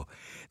radio.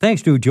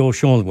 Thanks to Joel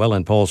Schoenwell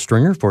and Paul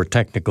Stringer for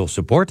technical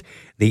support.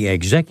 The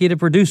executive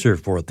producer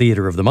for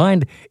Theater of the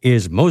Mind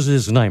is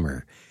Moses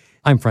Neimer.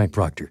 I'm Frank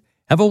Proctor.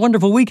 Have a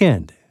wonderful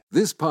weekend.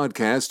 This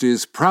podcast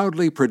is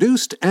proudly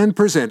produced and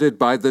presented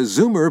by the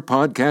Zoomer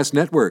Podcast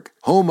Network,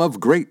 home of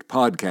great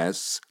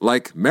podcasts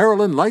like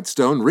Marilyn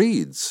Lightstone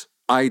Reads,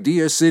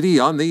 Idea City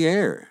on the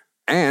Air,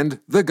 and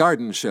The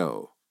Garden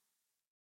Show.